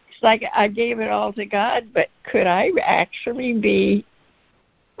 It's like I gave it all to God, but could I actually be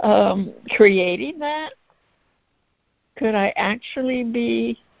creating that? Could I actually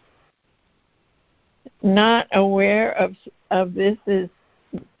be not aware of this is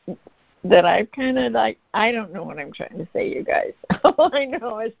that I've kind of like, I don't know what I'm trying to say, you guys. All I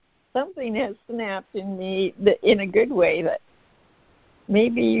know is something has snapped in me in a good way, that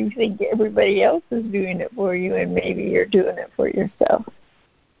maybe you think everybody else is doing it for you and maybe you're doing it for yourself.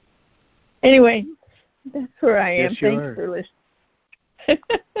 Anyway, that's where I am. Yes, Thanks for listening.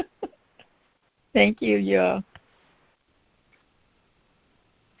 Thank you, y'all.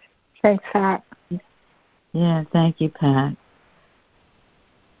 Thanks, Pat. Yeah, thank you, Pat.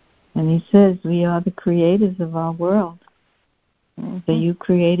 And he says we are the creators of our world. Mm-hmm. So you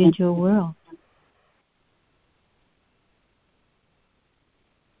created your world.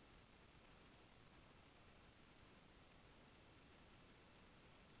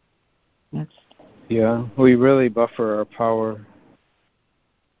 Yeah, we really buffer our power.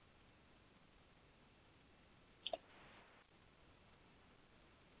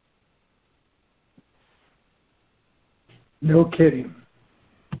 No kidding.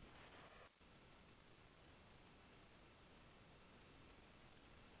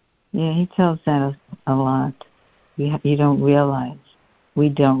 Yeah, he tells that a lot. You don't realize. We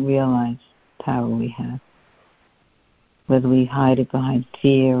don't realize power we have. Whether we hide it behind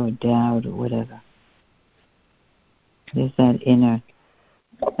fear or doubt or whatever. There's that inner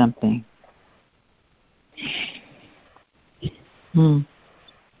something. We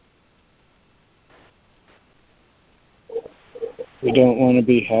don't want to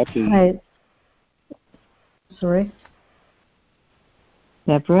be happy. Sorry?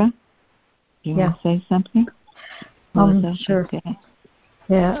 Deborah, you want to say something? Sure. Okay.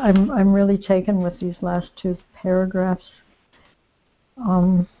 Yeah, I'm really taken with these last two paragraphs.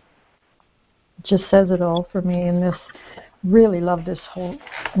 Just says it all for me, and this really love this whole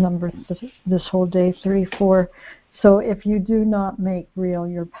number, this whole day 34. So if you do not make real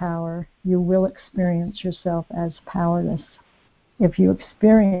your power, you will experience yourself as powerless. If you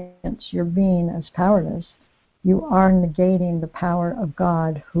experience your being as powerless, you are negating the power of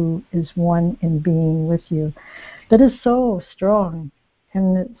God, who is one in being with you. That is so strong.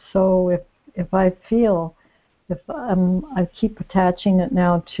 And so if I feel, I keep attaching it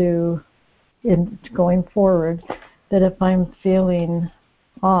now to, in going forward, that if I'm feeling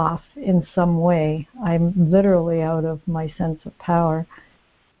off in some way, I'm literally out of my sense of power.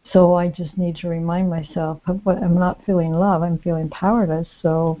 So I just need to remind myself, but I'm not feeling love, I'm feeling powerless.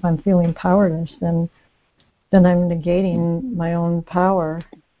 So if I'm feeling powerless, then I'm negating my own power.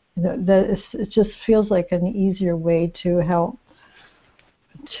 It just feels like an easier way to help.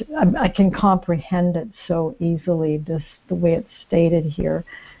 I can comprehend it so easily, the way it's stated here,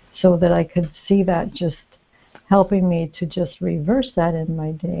 so that I could see that just helping me to just reverse that in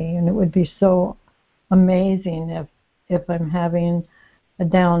my day. And it would be so amazing if I'm having a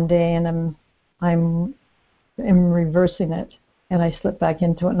down day and I'm reversing it, and I slip back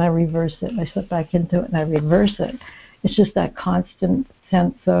into it and I reverse it, and I slip back into it and I reverse it. It's just that constant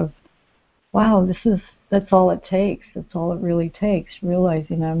sense of, wow, that's all it takes. That's all it really takes,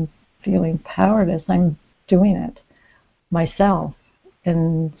 realizing I'm feeling powerless. I'm doing it myself.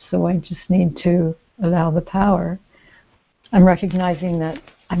 And so I just need to allow the power. I'm recognizing that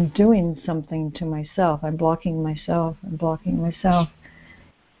I'm doing something to myself. I'm blocking myself.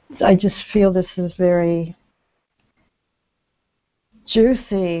 I just feel this is very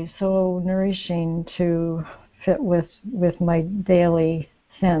juicy, so nourishing to fit with my daily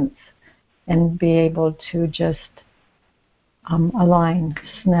sense and be able to just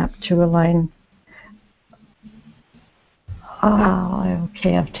snap to align. Oh,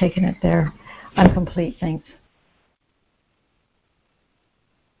 okay, I've taken it there. I'm complete, thanks.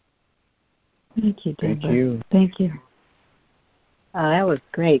 Thank you, Deborah. Thank you. Thank you. Oh, that was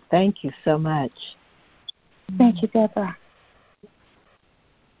great. Thank you so much. Thank you, Deborah.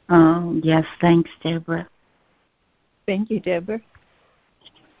 Oh, yes, thanks, Deborah. Thank you, Deborah.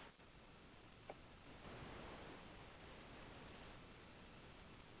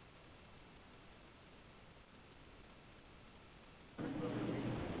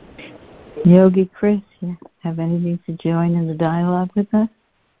 Yogi Chris, you have anything to join in the dialogue with us?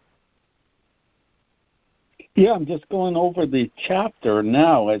 Yeah, I'm just going over the chapter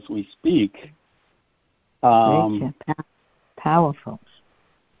now as we speak. Great, powerful.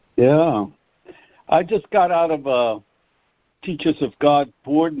 Yeah. I just got out of a Teachers of God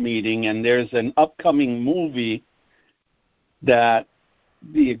board meeting, and there's an upcoming movie that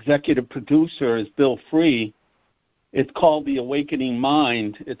the executive producer is Bill Free. It's called The Awakening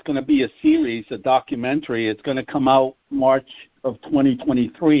Mind. It's going to be a series, a documentary. It's going to come out March of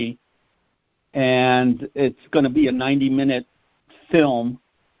 2023, and it's going to be a 90-minute film,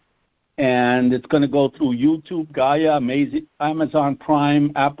 and it's going to go through YouTube, Gaia, Amazon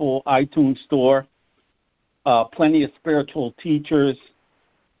Prime, Apple iTunes Store, plenty of spiritual teachers.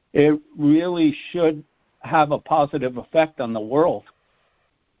 It really should have a positive effect on the world.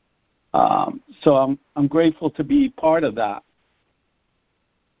 So I'm grateful to be part of that.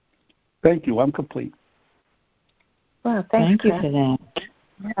 Thank you. I'm complete. Well, thank you for that.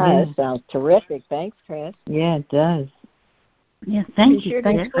 Yeah, that sounds terrific. Thanks, Chris. Yeah, it does. Yeah, thank you.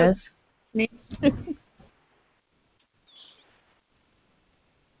 Thanks, Chris. You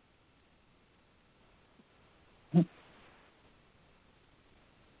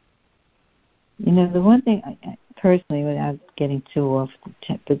know, the one thing I personally, without getting too off the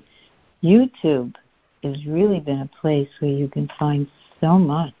tip, but YouTube has really been a place where you can find so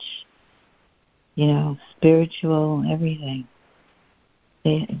much, you know, spiritual, everything.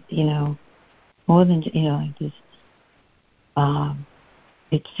 You know, more than, you know, like this,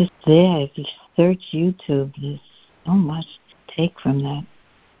 it's just there. If you search YouTube, there's so much to take from that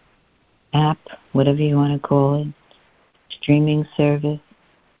app, whatever you want to call it, streaming service.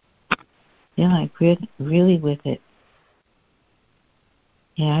 You're like really with it.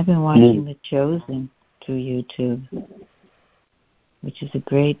 Yeah, I've been watching The Chosen through YouTube, which is a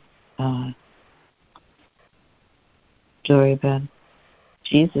great story about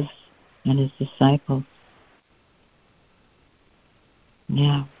Jesus and his disciples.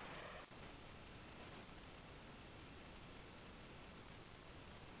 Yeah.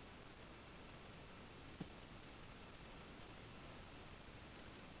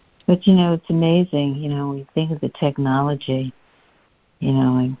 But, you know, it's amazing, you know, when you think of the technology, you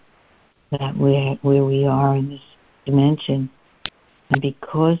know, and that where we are in this dimension, and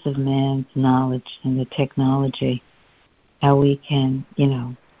because of man's knowledge and the technology, how we can, you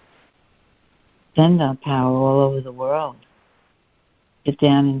know, send our power all over the world. Sit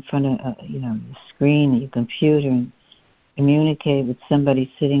down in front of, you know, the screen of your computer and communicate with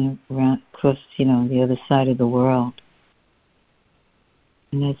somebody sitting around across, you know, the other side of the world.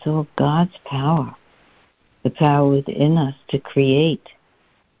 And it's all God's power, the power within us to create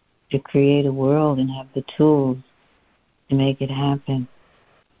a world and have the tools to make it happen.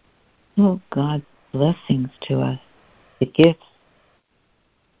 Oh, God's blessings to us, the gifts,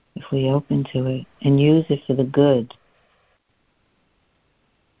 if we open to it and use it for the good.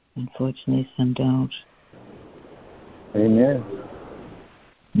 Unfortunately, some don't. Amen.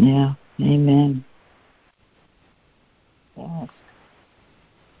 Yeah, amen. Yes.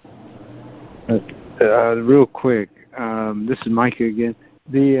 Real quick, this is Micah again.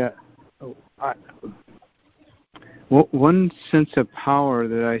 One sense of power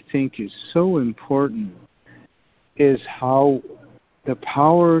that I think is so important is how the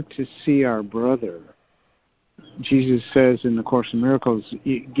power to see our brother. Jesus says in the Course in Miracles,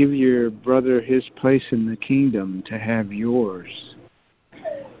 give your brother his place in the kingdom to have yours.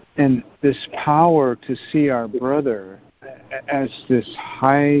 And this power to see our brother as this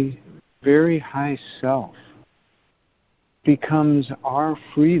high, very high self becomes our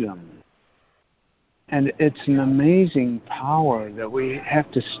freedom. And it's an amazing power that we have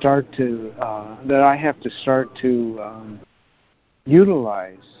to start to, that I have to start to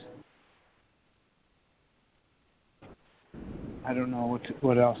utilize. I don't know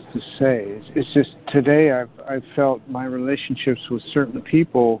what else to say. It's just today I've felt my relationships with certain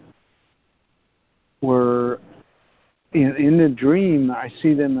people were in the dream. I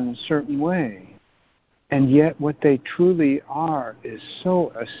see them in a certain way, and yet what they truly are is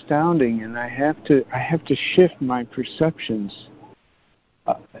so astounding. And I have to shift my perceptions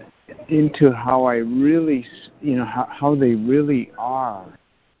into how I really, you know, how they really are.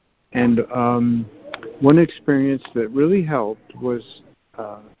 And one experience that really helped was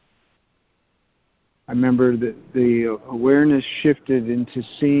I remember that the awareness shifted into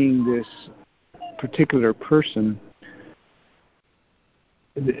seeing this particular person,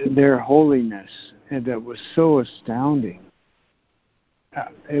 their holiness, and that was so astounding.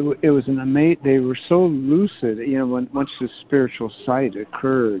 It was an amazing. They were so lucid, you know, once the spiritual sight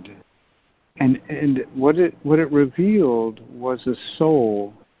occurred, and what it revealed was a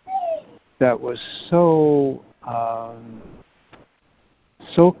soul that was so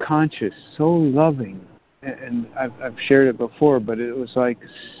so conscious, so loving. And I've shared it before, but it was like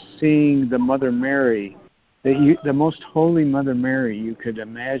seeing the Mother Mary, the most holy Mother Mary you could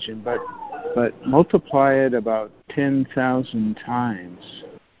imagine, but multiply it about 10,000 times.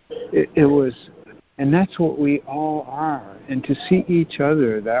 It was, and that's what we all are. And to see each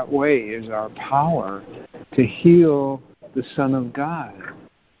other that way is our power to heal the Son of God.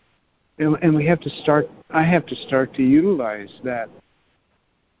 And we have to start. I have to start to utilize that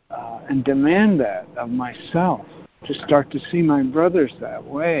and demand that of myself, to start to see my brothers that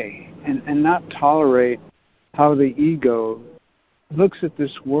way, and not tolerate how the ego looks at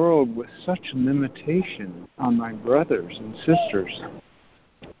this world with such limitation on my brothers and sisters.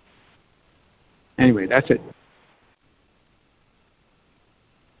 Anyway, that's it.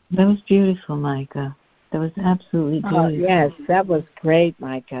 That was beautiful, Micah. That was absolutely beautiful. Oh, yes, that was great,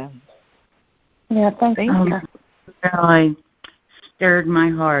 Micah. Yeah, thank you. Really stirred my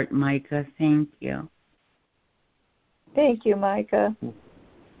heart, Micah. Thank you. Thank you, Micah.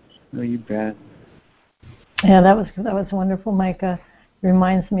 No, you bet. Yeah, that was wonderful, Micah.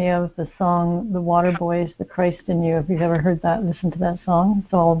 Reminds me of the song "The Water Boys," "The Christ in You." If you've ever heard that, listen to that song.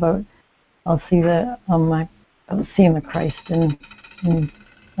 It's all about I'll seeing the Christ in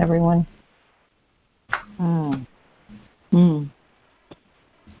everyone.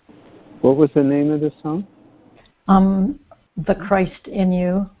 What was the name of the song? "The Christ in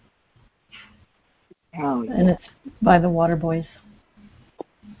You," and it's by the Water Boys.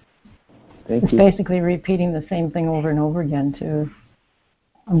 It's basically repeating the same thing over and over again.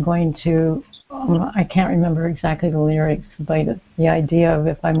 I can't remember exactly the lyrics, but the idea of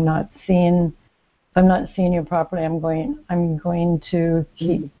if I'm not seeing you properly, I'm going to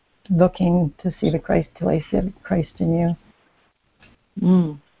keep looking to see the Christ till I see the Christ in you.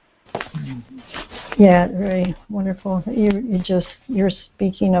 Yeah, very wonderful. You're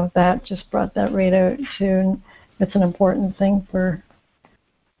speaking of that. Just brought that right out too. It's an important thing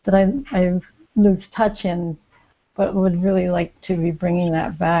that I lose touch in, but would really like to be bringing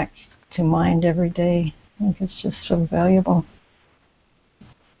that back to mind every day. I think it's just so valuable.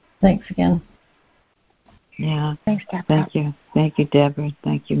 Thanks again. Yeah. Thanks, Deborah. Thank you. Thank you, Deborah.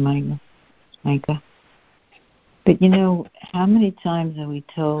 Thank you, Micah. But how many times are we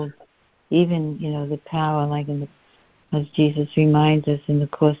told, even, the power, like as Jesus reminds us in the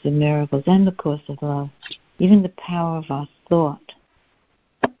Course of Miracles and the Course of Love, even the power of our thought,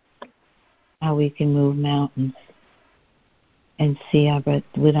 how we can move mountains and see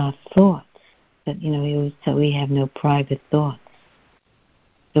with our thoughts. But he always said we have no private thoughts.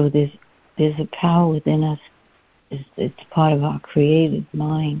 So there's a power within us. It's part of our creative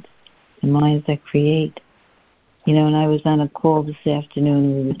mind, the minds that create. And I was on a call this afternoon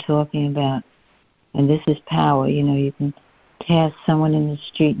and we were talking about, and this is power. You can pass someone in the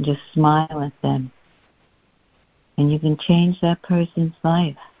street and just smile at them, and you can change that person's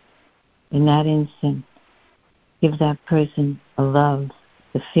life in that instant. Give that person a love,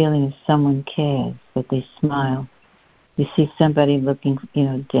 the feeling of someone cares, that they smile. You see somebody looking,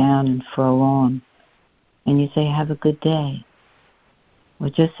 down and forlorn, and you say, have a good day. Or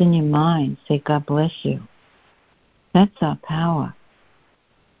just in your mind, say, God bless you. That's our power.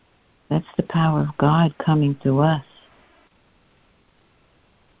 That's the power of God coming through us.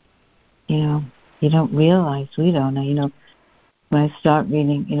 You don't realize, we don't know, when I start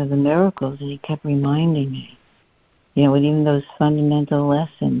reading, the miracles, and he kept reminding me, with even those fundamental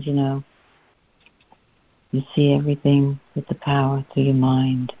lessons, you see everything with the power through your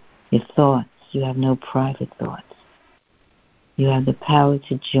mind, your thoughts. You have no private thoughts. You have the power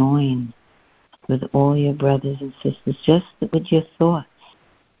to join with all your brothers and sisters just with your thoughts.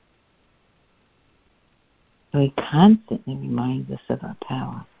 So he constantly reminds us of our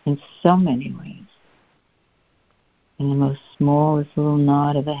power in so many ways. In the most smallest little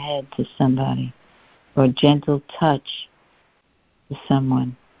nod of a head to somebody, or a gentle touch to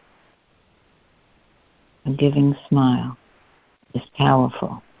someone, a giving smile is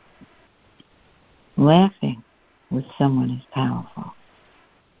powerful. Laughing with someone is powerful.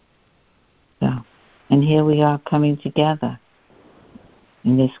 So, and here we are coming together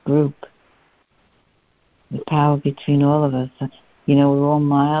in this group. The power between all of us. We're all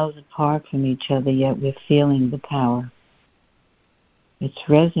miles apart from each other, yet we're feeling the power. It's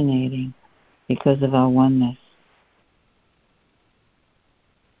resonating because of our oneness.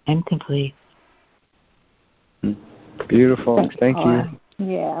 I'm complete. Beautiful. Thank you.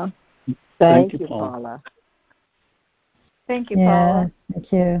 Yeah. Thank you, Paula. Thank you, Paula.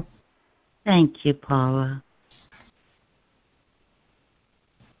 Thank you. Thank you, Paula.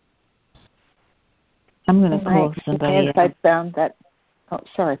 I'm going to call somebody else. I found that. Oh,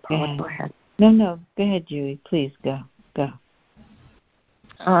 sorry, Paula. Go ahead. No. Go ahead, Judy. Please go.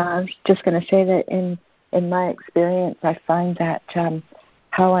 I was just going to say that in my experience, I find that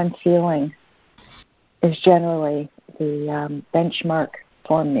how I'm feeling is generally the benchmark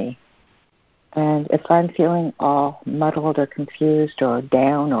for me. And if I'm feeling all muddled or confused or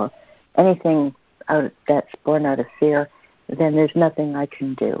down or anything that's born out of fear, then there's nothing I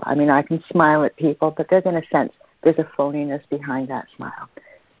can do. I mean, I can smile at people, but there's, in a sense, there's a phoniness behind that smile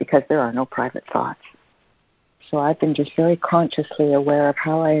because there are no private thoughts. So I've been just very consciously aware of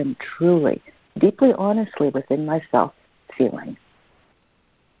how I am truly, deeply, honestly within myself feeling.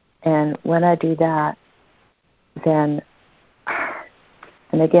 And when I do that, then,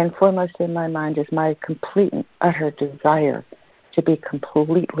 and again, foremost in my mind is my complete and utter desire to be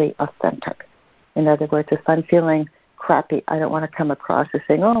completely authentic. In other words, if I'm feeling crappy, I don't want to come across as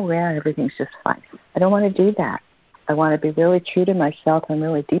saying, oh, yeah, everything's just fine. I don't want to do that. I want to be really true to myself and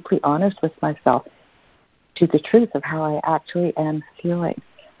really deeply honest with myself to the truth of how I actually am feeling.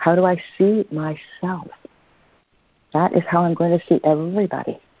 How do I see myself? That is how I'm going to see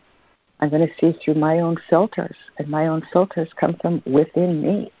everybody. I'm going to see through my own filters, and my own filters come from within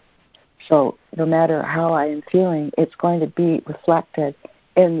me. So no matter how I am feeling, it's going to be reflected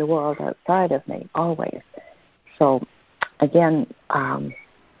in the world outside of me, always. So, again,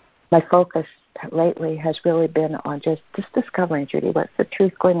 my focus lately has really been on just discovering, Judy, what's the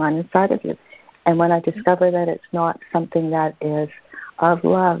truth going on inside of you. And when I discover that it's not something that is of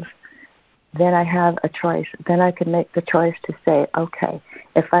love, then I have a choice. Then I can make the choice to say, okay,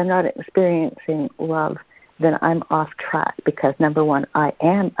 if I'm not experiencing love, then I'm off track because, number one, I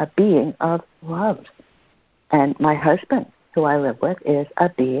am a being of love. And my husband, who I live with, is a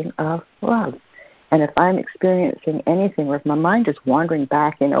being of love. And if I'm experiencing anything, or if my mind is wandering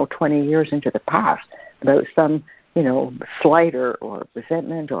back, 20 years into the past about some, slight or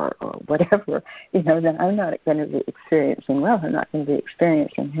resentment or whatever, then I'm not going to be experiencing love. I'm not going to be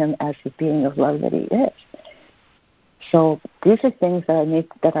experiencing him as the being of love that he is. So these are things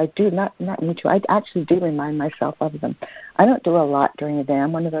that I do not need to. I actually do remind myself of them. I don't do a lot during the day.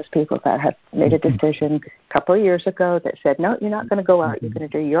 I'm one of those people that have made a decision a couple of years ago that said, no, you're not going to go out. You're going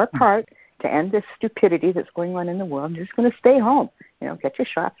to do your part to end this stupidity that's going on in the world. You're just going to stay home. Get your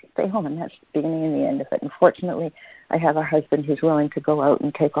shots, stay home, and that's the beginning and the end of it. Unfortunately, I have a husband who's willing to go out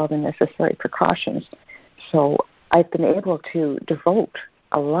and take all the necessary precautions. So I've been able to devote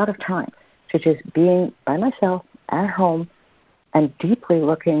a lot of time to just being by myself at home and deeply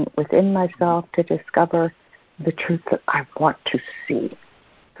looking within myself to discover the truth that I want to see.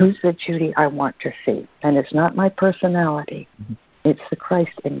 Who's the Judy I want to see? And it's not my personality. It's the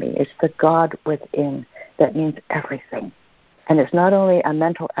Christ in me. It's the God within that means everything. And it's not only a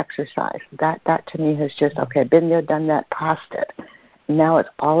mental exercise. That to me has just, okay, been there, done that, past it. Now it's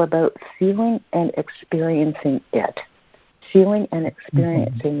all about feeling and experiencing it. Feeling and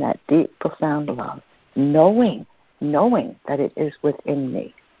experiencing that deep, profound love. Knowing that it is within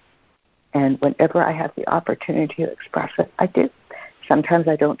me. And whenever I have the opportunity to express it, I do. Sometimes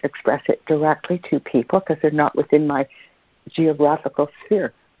I don't express it directly to people because they're not within my geographical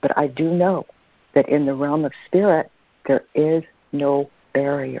sphere. But I do know that in the realm of spirit, there is no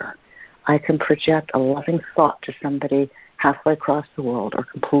barrier. I can project a loving thought to somebody halfway across the world or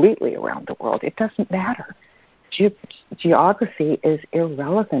completely around the world. It doesn't matter. Geography is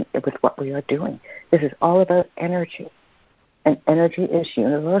irrelevant with what we are doing. This is all about energy. And energy is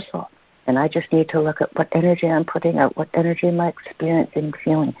universal. And I just need to look at what energy I'm putting out, what energy am I experiencing and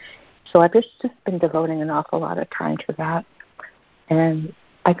feeling. So I've just been devoting an awful lot of time to that. And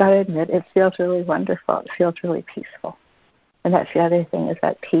I got to admit, it feels really wonderful. It feels really peaceful. And that's the other thing is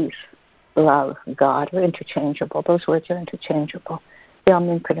that peace, love, God are interchangeable. Those words are interchangeable. They all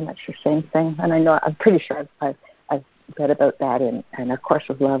mean pretty much the same thing. And I'm pretty sure I've read about that in A Course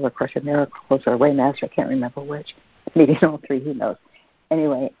of Love or A Course of Miracles or Waymaster. I can't remember which. Maybe in all three, who knows.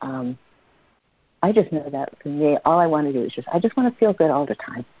 Anyway, I just know that for me, all I want to do is I just want to feel good all the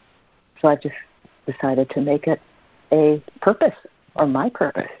time. So I've just decided to make it a purpose or my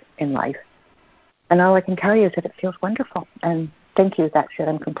purpose in life. And all I can tell you is that it feels wonderful. And thank you. That's it.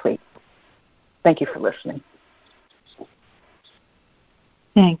 I'm complete. Thank you for listening.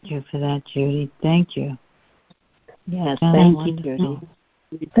 Thank you for that, Judy. Thank you. Yes, thank you, Judy.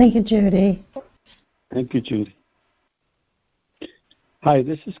 Thank you, Judy. Thank you, Judy. Hi,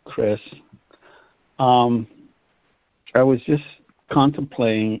 this is Chris. I was just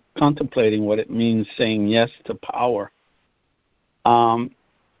contemplating what it means saying yes to power.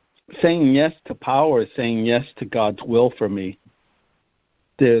 Saying yes to power is saying yes to God's will for me.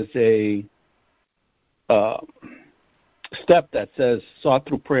 There's a step that says, sought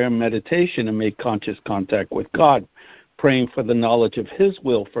through prayer and meditation and make conscious contact with God, praying for the knowledge of His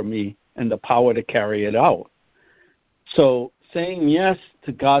will for me and the power to carry it out. So saying yes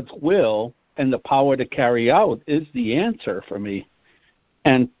to God's will and the power to carry out is the answer for me.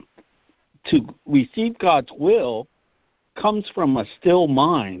 And to receive God's will comes from a still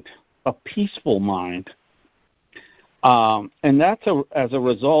mind, a peaceful mind. And that's as a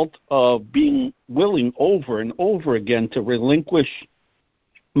result of being willing over and over again to relinquish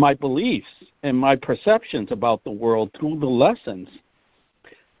my beliefs and my perceptions about the world through the lessons.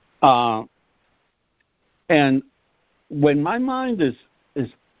 And when my mind is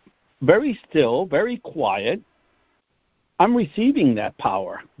very still, very quiet, I'm receiving that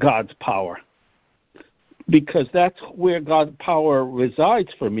power, God's power, because that's where God's power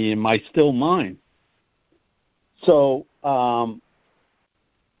resides for me, in my still mind. So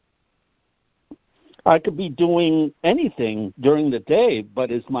I could be doing anything during the day,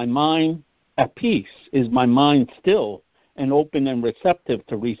 but is my mind at peace? Is my mind still and open and receptive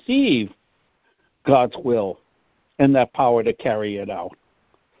to receive God's will and that power to carry it out?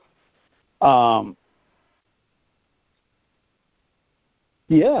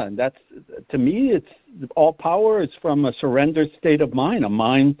 Yeah, that's, to me, it's all power is from a surrendered state of mind, a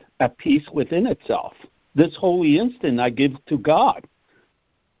mind at peace within itself. This holy instant I give to God.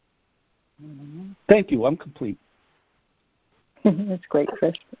 Thank you. I'm complete. That's great,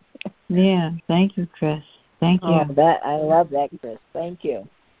 Chris. Yeah, thank you, Chris. Thank you. I love that, Chris. Thank you.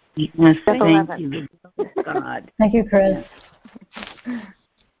 Yes, thank you, God. Thank you, Chris.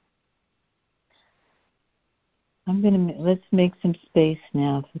 Let's make some space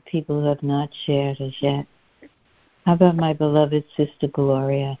now for people who have not shared as yet. How about my beloved sister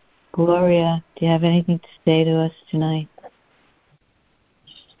Gloria? Gloria, do you have anything to say to us tonight?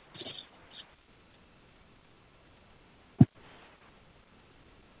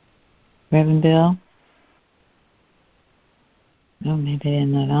 Reverend Bill? Oh, maybe they're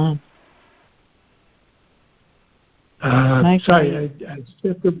not on. Sorry, I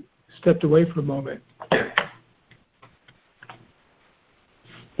stepped away for a moment.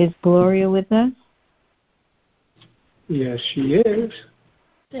 Is Gloria with us? Yes, she is.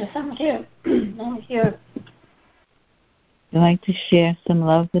 Yes, I'm here. I'm here. Would you like to share some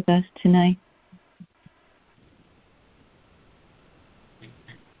love with us tonight?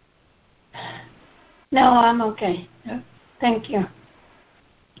 No, I'm okay. Thank you.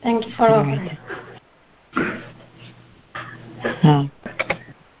 Thank you for offering.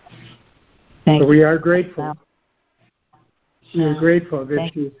 But we are grateful. We are grateful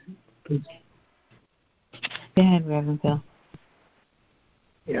that you. Go ahead, Reverend Bill.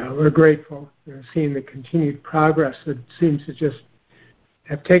 Yeah, we're grateful. We're seeing the continued progress that seems to just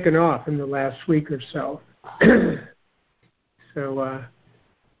have taken off in the last week or so. So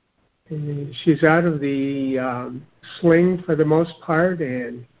she's out of the sling for the most part,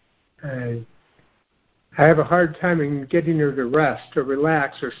 and I have a hard time in getting her to rest or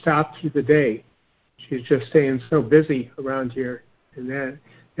relax or stop through the day. She's just staying so busy around here, and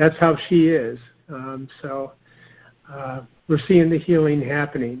that's how she is. So we're seeing the healing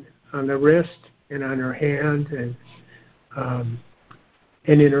happening on the wrist and on her hand and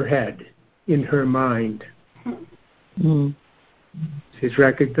in her head, in her mind. Mm. She's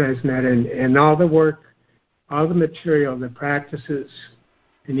recognizing that, and all the work, all the material, the practices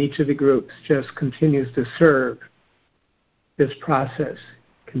in each of the groups just continues to serve this process,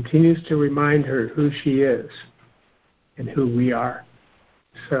 continues to remind her who she is and who we are.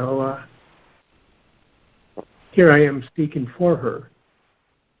 So here I am speaking for her.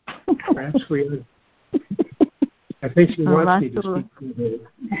 Perhaps I think she wants me to speak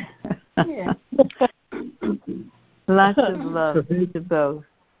for her. Yeah. Lots of love to both,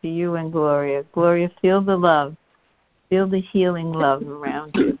 to you and Gloria. Gloria, feel the love. Feel the healing love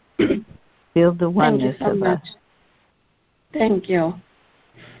around you. Feel the oneness of us. Thank you.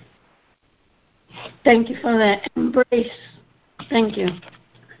 Thank you for that embrace. Thank you.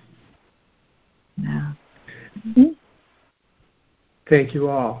 Yeah. Thank you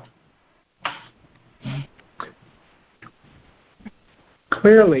all.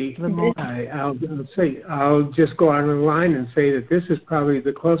 Clearly, I'll just go out on the line and say that this is probably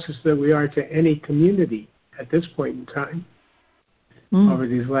the closest that we are to any community at this point in time over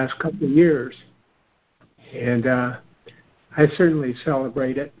these last couple of years. And I certainly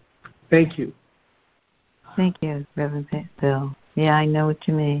celebrate it. Thank you. Thank you, Reverend Bill. Yeah, I know what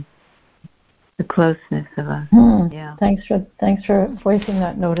you mean. The closeness of us. Yeah. Thanks for voicing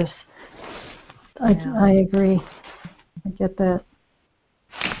that notice. I agree. I get that.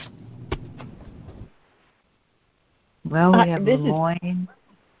 Well, we have Lemoyne.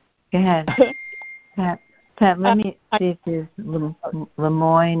 Go ahead. Pat, let me see if there's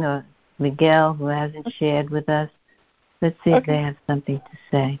Lemoyne or Miguel who hasn't shared with us. Let's see if they have something to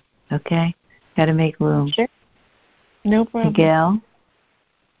say. Okay? Got to make room. Sure. No problem. Miguel,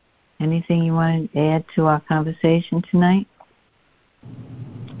 anything you want to add to our conversation tonight?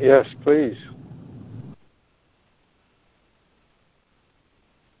 Yes, please.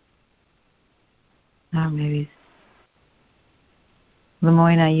 Oh, maybe.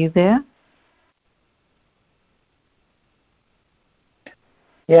 Lemoyne, are you there?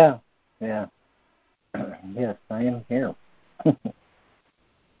 Yeah. Yes, I am here.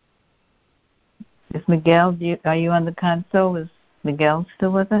 Is Miguel, are you on the console? Is Miguel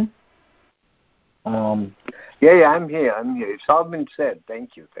still with us? Yeah, I'm here. It's all been said.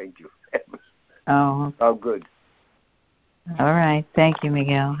 Thank you. Oh. Oh, good. All right. Thank you,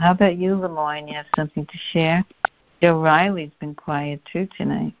 Miguel. How about you, Lemoyne? You have something to share? Joe Riley's been quiet, too,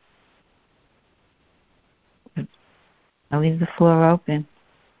 tonight. I'll leave the floor open.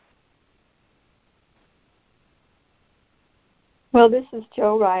 Well, this is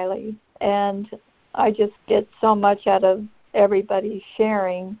Joe Riley, and I just get so much out of everybody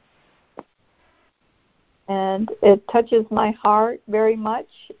sharing, and it touches my heart very much.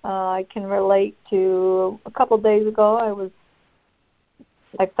 I can relate to a couple of days ago,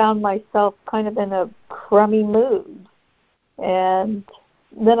 I found myself kind of in a crummy mood, and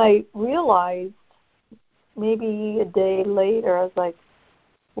then I realized maybe a day later, I was like,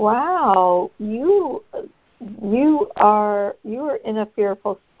 wow, you are in a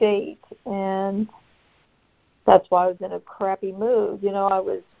fearful state, and that's why I was in a crappy mood. I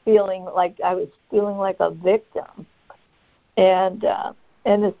was feeling like a victim, and as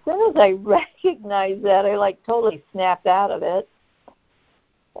soon as I recognized that, I totally snapped out of it.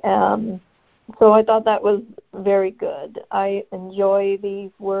 So I thought that was very good. I enjoy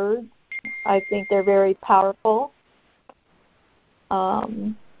these words. I think they're very powerful.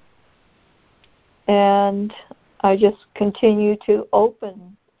 And I just continue to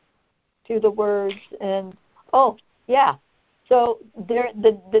open to the words. And, so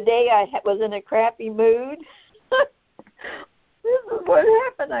the day I was in a crappy mood, this is what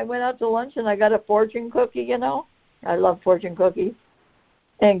happened. I went out to lunch and I got a fortune cookie, I love fortune cookies.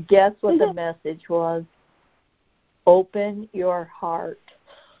 And guess what the message was? Open your heart.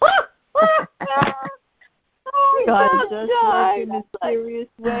 God does work in mysterious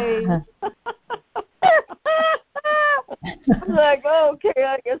ways. I'm like, okay,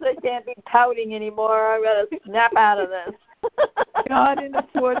 I guess I can't be pouting anymore. I've got to snap out of this. God in a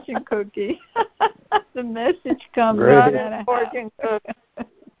fortune cookie. The message comes right out of fortune cookie.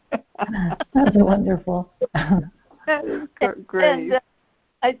 That's wonderful. That is great. And,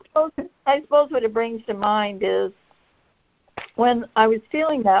 I suppose what it brings to mind is when I was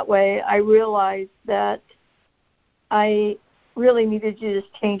feeling that way, I realized that I really needed to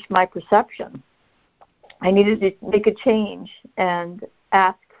just change my perception. I needed to make a change and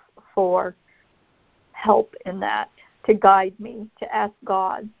ask for help in that, to guide me, to ask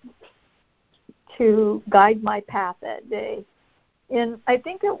God to guide my path that day. And I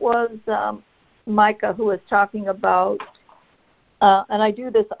think it was Micah who was talking about, and I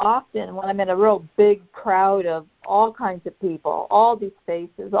do this often when I'm in a real big crowd of all kinds of people, all these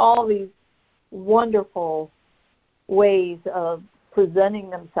faces, all these wonderful ways of presenting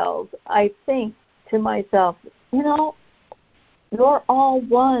themselves. I think to myself, you're all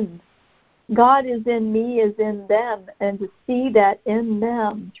one. God is in me, is in them, and to see that in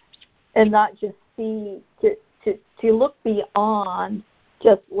them and not just see, to look beyond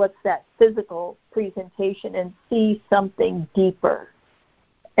just what's that physical presentation and see something deeper.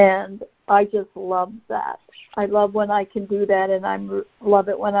 And I just love that. I love when I can do that, and I love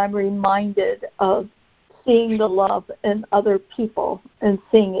it when I'm reminded of seeing the love in other people and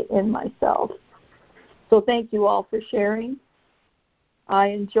seeing it in myself. So thank you all for sharing. I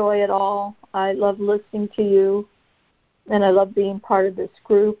enjoy it all. I love listening to you, and I love being part of this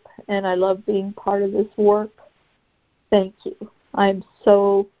group, and I love being part of this work. Thank you. I'm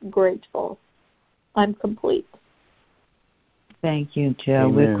so grateful. I'm complete. Thank you, Joe.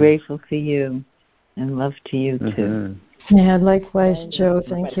 Amen. We're grateful for you and love to you, too. Yeah, likewise, Joe.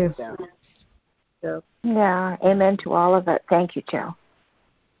 Thank you. Yeah, amen to all of it. Thank you, Joe.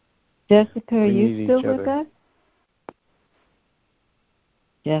 Jessica, are you still with us?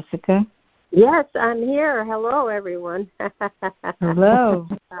 Jessica? Yes, I'm here. Hello, everyone. Hello.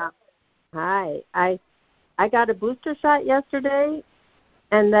 Hi. I got a booster shot yesterday,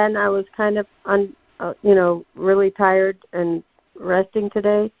 and then I was kind of really tired and resting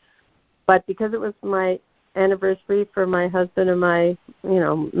today. But because it was my anniversary for my husband and my,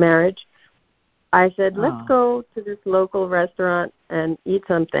 marriage, I said, let's go to this local restaurant and eat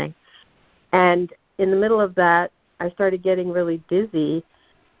something. And in the middle of that, I started getting really dizzy,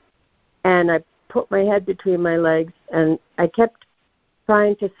 and I put my head between my legs, and I kept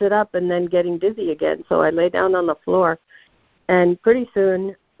trying to sit up and then getting dizzy again. So I lay down on the floor, and pretty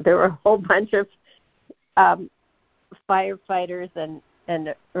soon there were a whole bunch of firefighters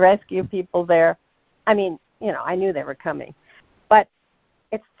and rescue people there. I mean, I knew they were coming. But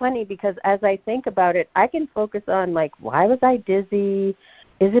it's funny because as I think about it, I can focus on, like, why was I dizzy?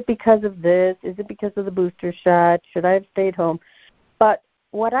 Is it because of this? Is it because of the booster shot? Should I have stayed home? But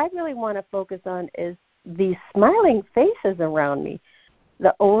what I really want to focus on is the smiling faces around me,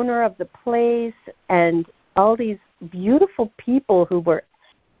 the owner of the place, and all these beautiful people who were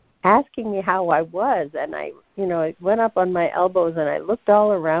asking me how I was. And I went up on my elbows and I looked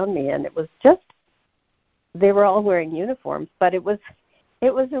all around me, and it was just, they were all wearing uniforms, but it was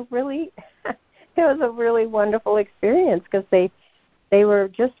a really wonderful experience because they were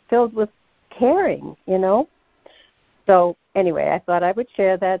just filled with caring, So anyway, I thought I would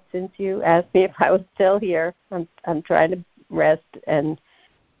share that since you asked me if I was still here. I'm trying to rest and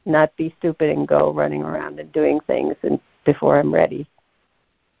not be stupid and go running around and doing things before I'm ready.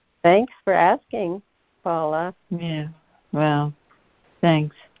 Thanks for asking, Paula. Yeah. Well,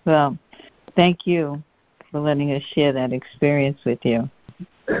 thanks. Well, thank you for letting us share that experience with you.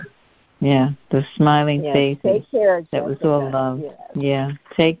 Yeah, the smiling faces. Take care, that was all love. Yeah.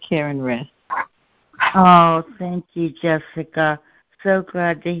 Take care and rest. Oh, thank you, Jessica. So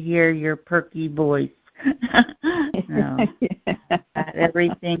glad to hear your perky voice.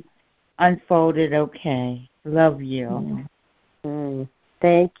 Everything unfolded okay. Love you.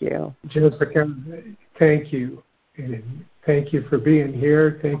 Thank you. Jessica, thank you. And thank you for being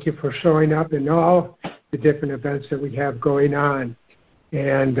here. Thank you for showing up in all the different events that we have going on.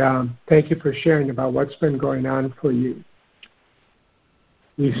 And thank you for sharing about what's been going on for you.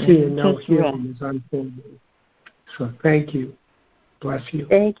 We see and know healing is unfolding. So thank you. Bless you.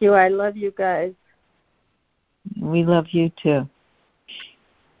 Thank you. I love you guys. We love you too.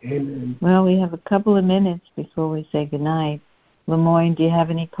 Amen. Well, we have a couple of minutes before we say goodnight. Lemoyne, do you have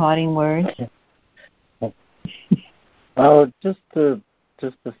any parting words? Oh, just to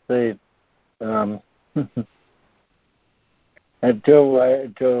say,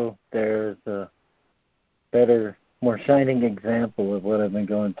 Joe, there's a better, more shining example of what I've been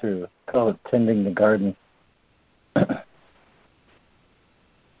going through. I call it tending the garden.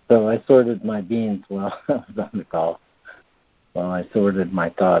 So I sorted my beans while I was on the call, while I sorted my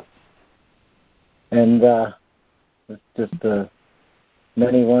thoughts. And it's just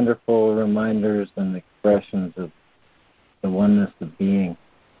many wonderful reminders and expressions of the oneness of being.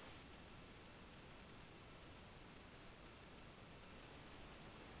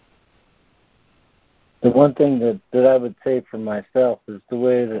 The one thing that I would say for myself is the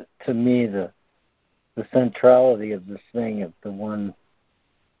way that, to me, the centrality of this thing of the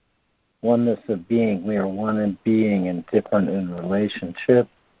oneness of being. We are one in being and different in relationship.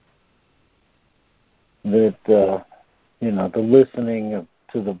 That the listening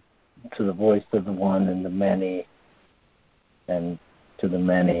to the voice of the one and the many, and to the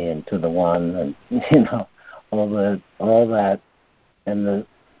many and to the one, and all that, and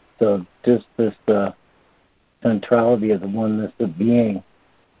so just this centrality of the oneness of being.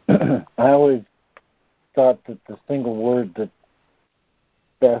 I always thought that the single word that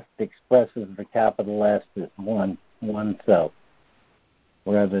best expresses the capital S is oneself,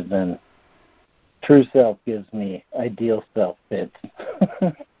 rather than true self gives me ideal self fits.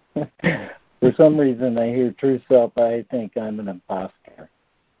 For some reason, I hear true self, I think I'm an imposter.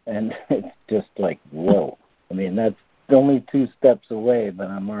 And it's just like, whoa. I mean, that's only 2 steps away, but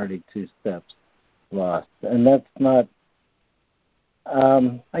I'm already 2 steps lost. And that's not,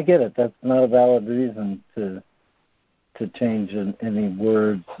 I get it, that's not a valid reason to change any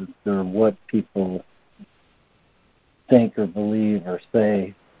words or what people think or believe or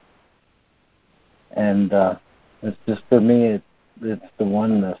say. And it's just, for me, it's the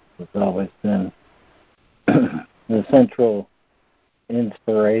oneness that's always been the central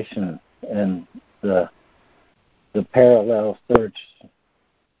inspiration and the parallel search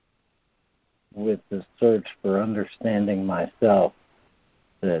with the search for understanding myself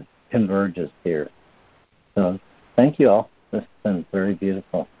that converges here. So thank you all. This has been very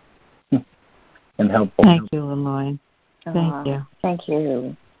beautiful and helpful. Thank you, Lemoyne. Thank you. Thank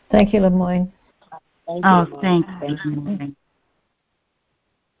you. Thank you, Lemoyne. Thanks, Lemoyne.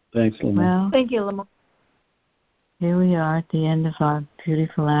 Thanks, Lemoyne. Well, Thank you, Lemoyne. Here we are at the end of our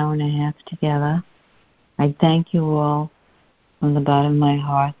beautiful hour and a half together. I thank you all from the bottom of my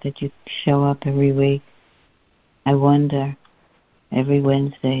heart that you show up every week. I wonder every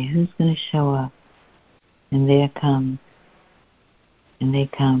Wednesday who's going to show up. And there come. And they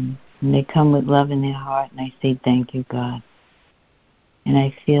come. And they come with love in their heart. And I say, thank you, God. And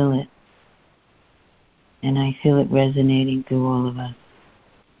I feel it. And I feel it resonating through all of us.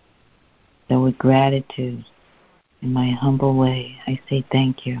 So with gratitude, in my humble way, I say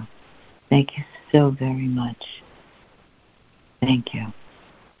thank you. Thank you so very much. Thank you.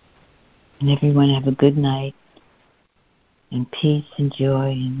 And everyone have a good night and peace and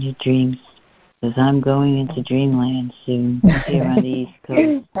joy in your dreams, because I'm going into dreamland soon here on the East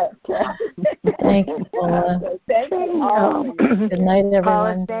Coast. Thank you, Paula. Thank you. Good night, everyone.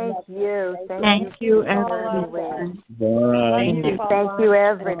 Paula, thank you. Thank you, everyone. Bye. Thank you,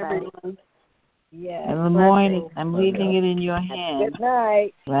 everybody. Yes. In the morning, I'm leaving it in your hands. Good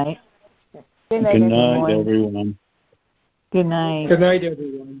night. Right? Good night, everyone. Good night. Good night,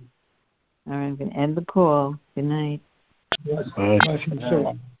 everyone. All right, I'm going to end the call. Good night. Bless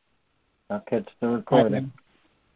you. I'll catch the recording.